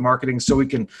a bit with the marketing, so we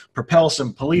can propel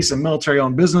some police and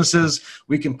military-owned businesses.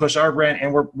 We can push our brand,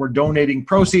 and we're donating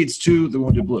proceeds to the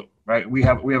Wounded Blue, right? We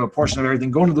have a portion of everything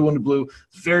going to the Wounded Blue.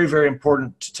 Very, very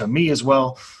important to me as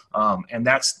well. And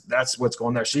that's what's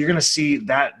going there. So you're going to see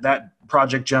that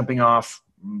project jumping off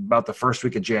about the first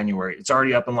week of January. It's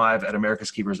already up and live at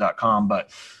americaskeepers.com.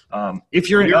 But if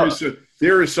you're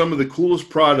there is some of the coolest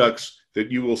products that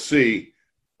you will see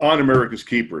on America's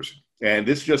Keepers, and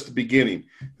this is just the beginning.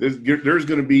 There's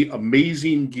going to be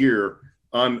amazing gear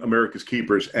on America's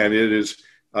Keepers, and it is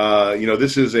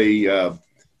this is a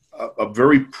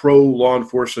very pro law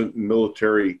enforcement and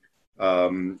military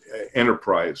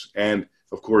enterprise. And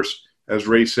of course, as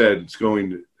Ray said, it's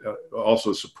going to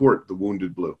also support the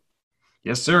Wounded Blue.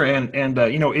 Yes, sir. And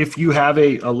if you have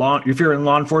if you're in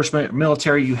law enforcement,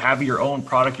 military, you have your own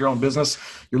product, your own business,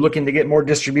 you're looking to get more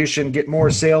distribution, get more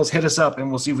sales, hit us up, and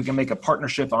we'll see if we can make a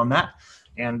partnership on that.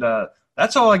 And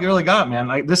that's all I really got,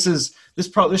 man. This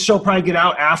show probably get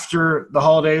out after the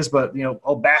holidays, but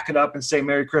I'll back it up and say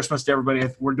Merry Christmas to everybody.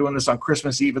 We're doing this on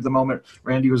Christmas Eve at the moment.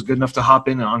 Randy was good enough to hop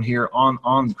in on here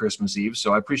on Christmas Eve,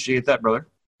 so I appreciate that, brother.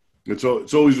 It's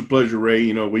always a pleasure,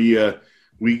 Ray.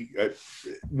 We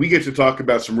get to talk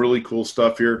about some really cool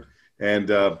stuff here, and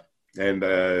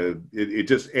it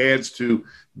just adds to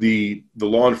the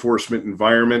law enforcement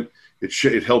environment.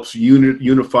 It helps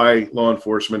unify law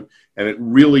enforcement, and it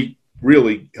really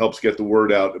helps get the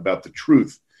word out about the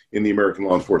truth in the American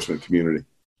law enforcement community.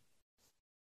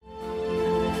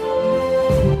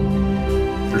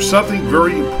 There's something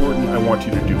very important I want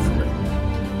you to do for me.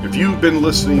 If you've been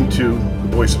listening to the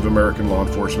Voice of American Law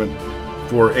Enforcement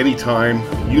for any time,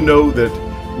 you know that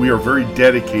we are very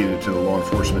dedicated to the law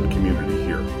enforcement community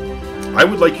here. I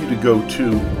would like you to go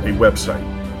to a website.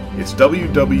 It's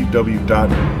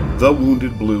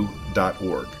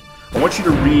www.thewoundedblue.org. I want you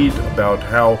to read about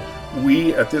how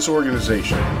we at this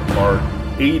organization are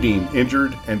aiding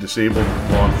injured and disabled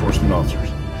law enforcement officers.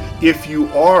 If you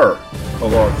are a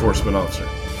law enforcement officer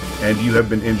and you have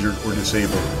been injured or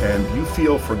disabled and you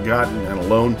feel forgotten and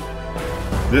alone,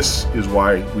 this is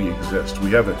why we exist. We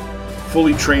have a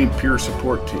fully trained peer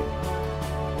support team,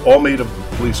 all made up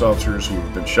of police officers who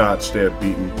have been shot, stabbed,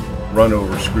 beaten, run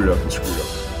over, screwed up, and screwed up.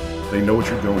 They know what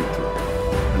you're going through,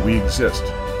 and we exist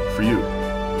for you.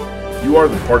 You are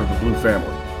the part of the Blue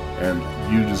family, and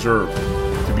you deserve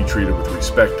to be treated with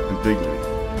respect and dignity.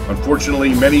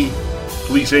 Unfortunately, many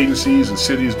police agencies and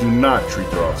cities do not treat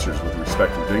their officers with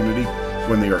respect and dignity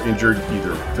when they are injured,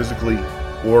 either physically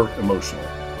or emotionally.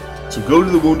 So go to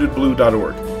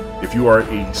thewoundedblue.org. If you are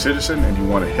a citizen and you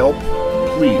want to help,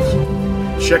 please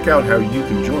check out how you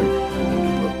can join the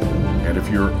Wounded Blue. And if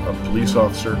you're a police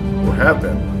officer or have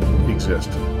been, exist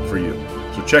for you.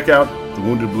 So check out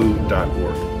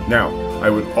thewoundedblue.org. Now, I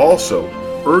would also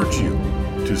urge you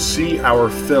to see our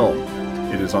film.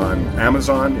 It is on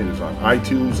Amazon, it is on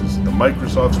iTunes, it's in the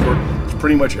Microsoft Store, it's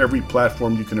pretty much every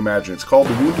platform you can imagine. It's called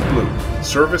The Wounded Blue,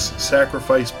 Service,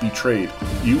 Sacrifice, Betrayed.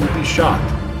 You would be shocked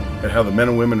at how the men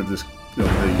and women of this, the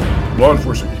law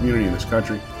enforcement community in this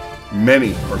country,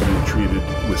 many are being treated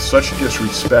with such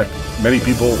disrespect. Many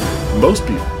people, most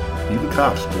people, even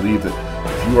cops, believe that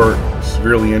if you are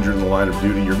severely injured in the line of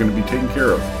duty, you're going to be taken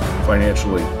care of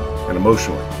financially and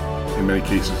emotionally. In many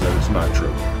cases, that is not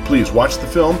true. Please watch the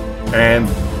film and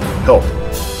help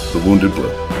the Wounded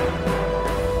Blue.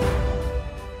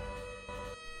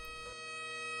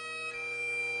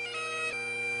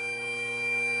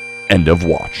 End of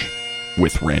Watch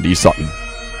with Randy Sutton.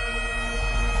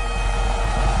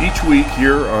 Each week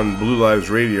here on Blue Lives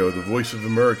Radio, the voice of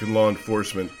American law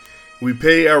enforcement, we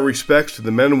pay our respects to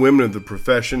the men and women of the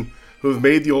profession who have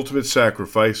made the ultimate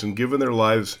sacrifice and given their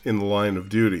lives in the line of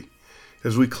duty.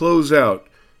 As we close out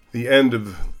the end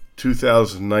of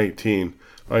 2019,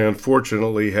 I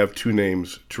unfortunately have two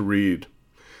names to read.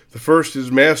 The first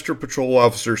is Master Patrol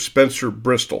Officer Spencer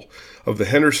Bristol of the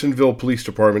Hendersonville Police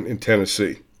Department in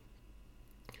Tennessee.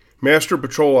 Master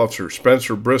Patrol Officer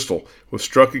Spencer Bristol was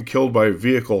struck and killed by a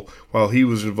vehicle while he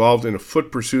was involved in a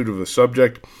foot pursuit of a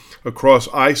subject across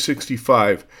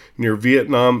I-65 near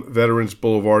Vietnam Veterans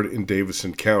Boulevard in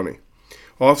Davison County.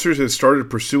 Officers had started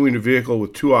pursuing a vehicle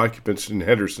with two occupants in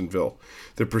Hendersonville.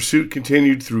 The pursuit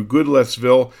continued through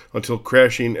Goodlettsville until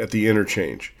crashing at the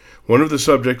interchange. One of the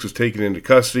subjects was taken into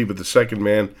custody, but the second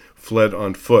man fled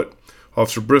on foot.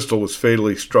 Officer Bristol was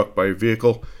fatally struck by a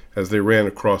vehicle as they ran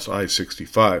across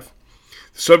I-65.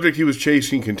 The subject he was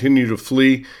chasing continued to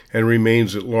flee and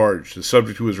remains at large. The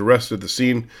subject who was arrested at the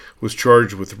scene was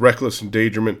charged with reckless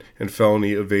endangerment and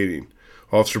felony evading.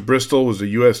 Officer Bristol was a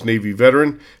U.S. Navy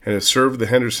veteran and has served the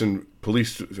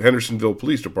Hendersonville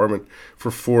Police Department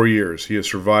for 4 years. He is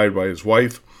survived by his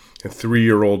wife and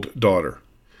 3-year-old daughter.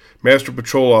 Master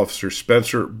Patrol Officer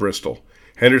Spencer Bristol,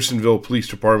 Hendersonville Police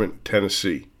Department,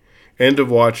 Tennessee. End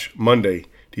of watch Monday,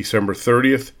 December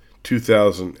 30th,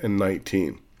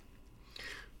 2019.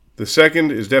 The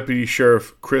second is Deputy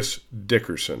Sheriff Chris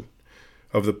Dickerson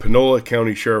of the Panola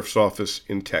County Sheriff's Office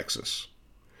in Texas.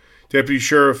 Deputy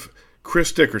Sheriff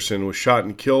Chris Dickerson was shot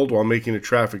and killed while making a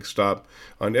traffic stop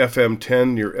on FM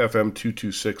 10 near FM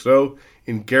 2260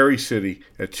 in Gary City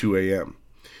at 2 a.m.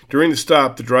 During the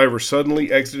stop, the driver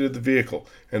suddenly exited the vehicle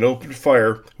and opened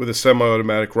fire with a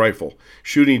semi-automatic rifle,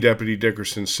 shooting Deputy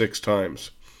Dickerson 6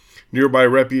 times. Nearby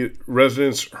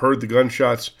residents heard the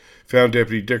gunshots, found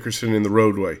Deputy Dickerson in the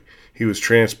roadway. He was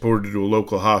transported to a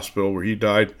local hospital where he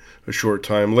died a short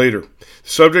time later. The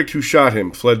subject who shot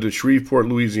him fled to Shreveport,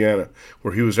 Louisiana,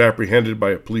 where he was apprehended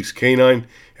by a police canine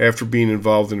after being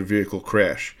involved in a vehicle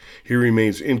crash. He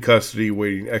remains in custody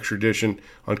awaiting extradition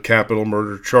on capital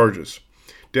murder charges.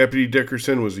 Deputy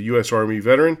Dickerson was a U.S. Army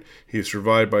veteran. He is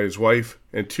survived by his wife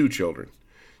and 2 children.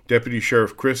 Deputy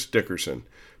Sheriff Chris Dickerson,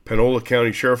 Panola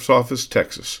County Sheriff's Office,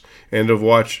 Texas. End of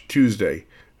watch Tuesday,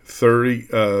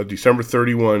 December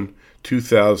 31,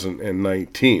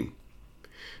 2019.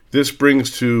 This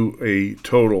brings to a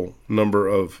total number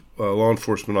of law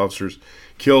enforcement officers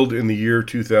killed in the year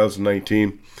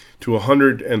 2019 to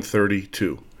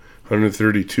 132.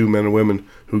 132 men and women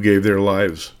who gave their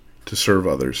lives to serve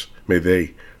others. May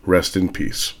they rest in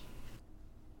peace.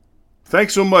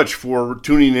 Thanks so much for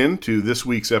tuning in to this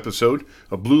week's episode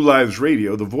of Blue Lives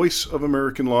Radio, the voice of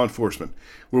American law enforcement,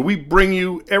 where we bring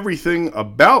you everything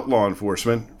about law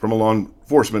enforcement from a law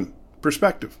enforcement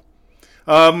perspective.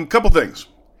 Couple things.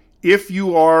 If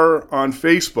you are on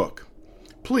Facebook,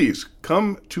 please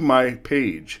come to my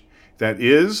page. That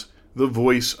is the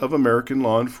voice of American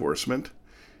law enforcement,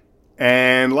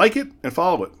 and like it and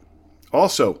follow it.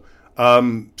 Also,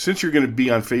 since you're going to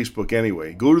be on Facebook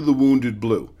anyway, go to the Wounded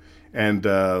Blue and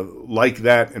like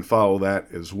that and follow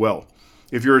that as well.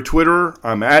 If you're a Twitterer,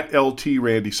 I'm at LT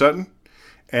Randy Sutton,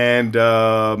 and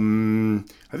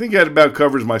I think that about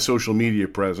covers my social media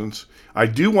presence. I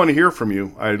do want to hear from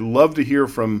you. I'd love to hear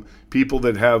from people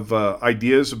that have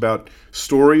ideas about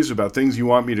stories, about things you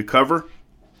want me to cover.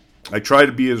 I try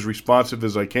to be as responsive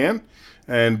as I can.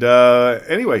 And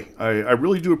anyway, I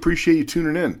really do appreciate you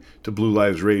tuning in to Blue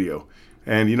Lives Radio.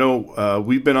 And,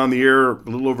 we've been on the air a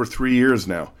little over 3 years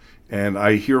now. And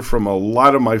I hear from a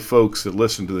lot of my folks that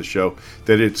listen to the show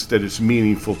that it's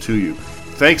meaningful to you.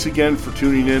 Thanks again for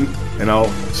tuning in, and I'll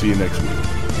see you next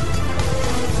week.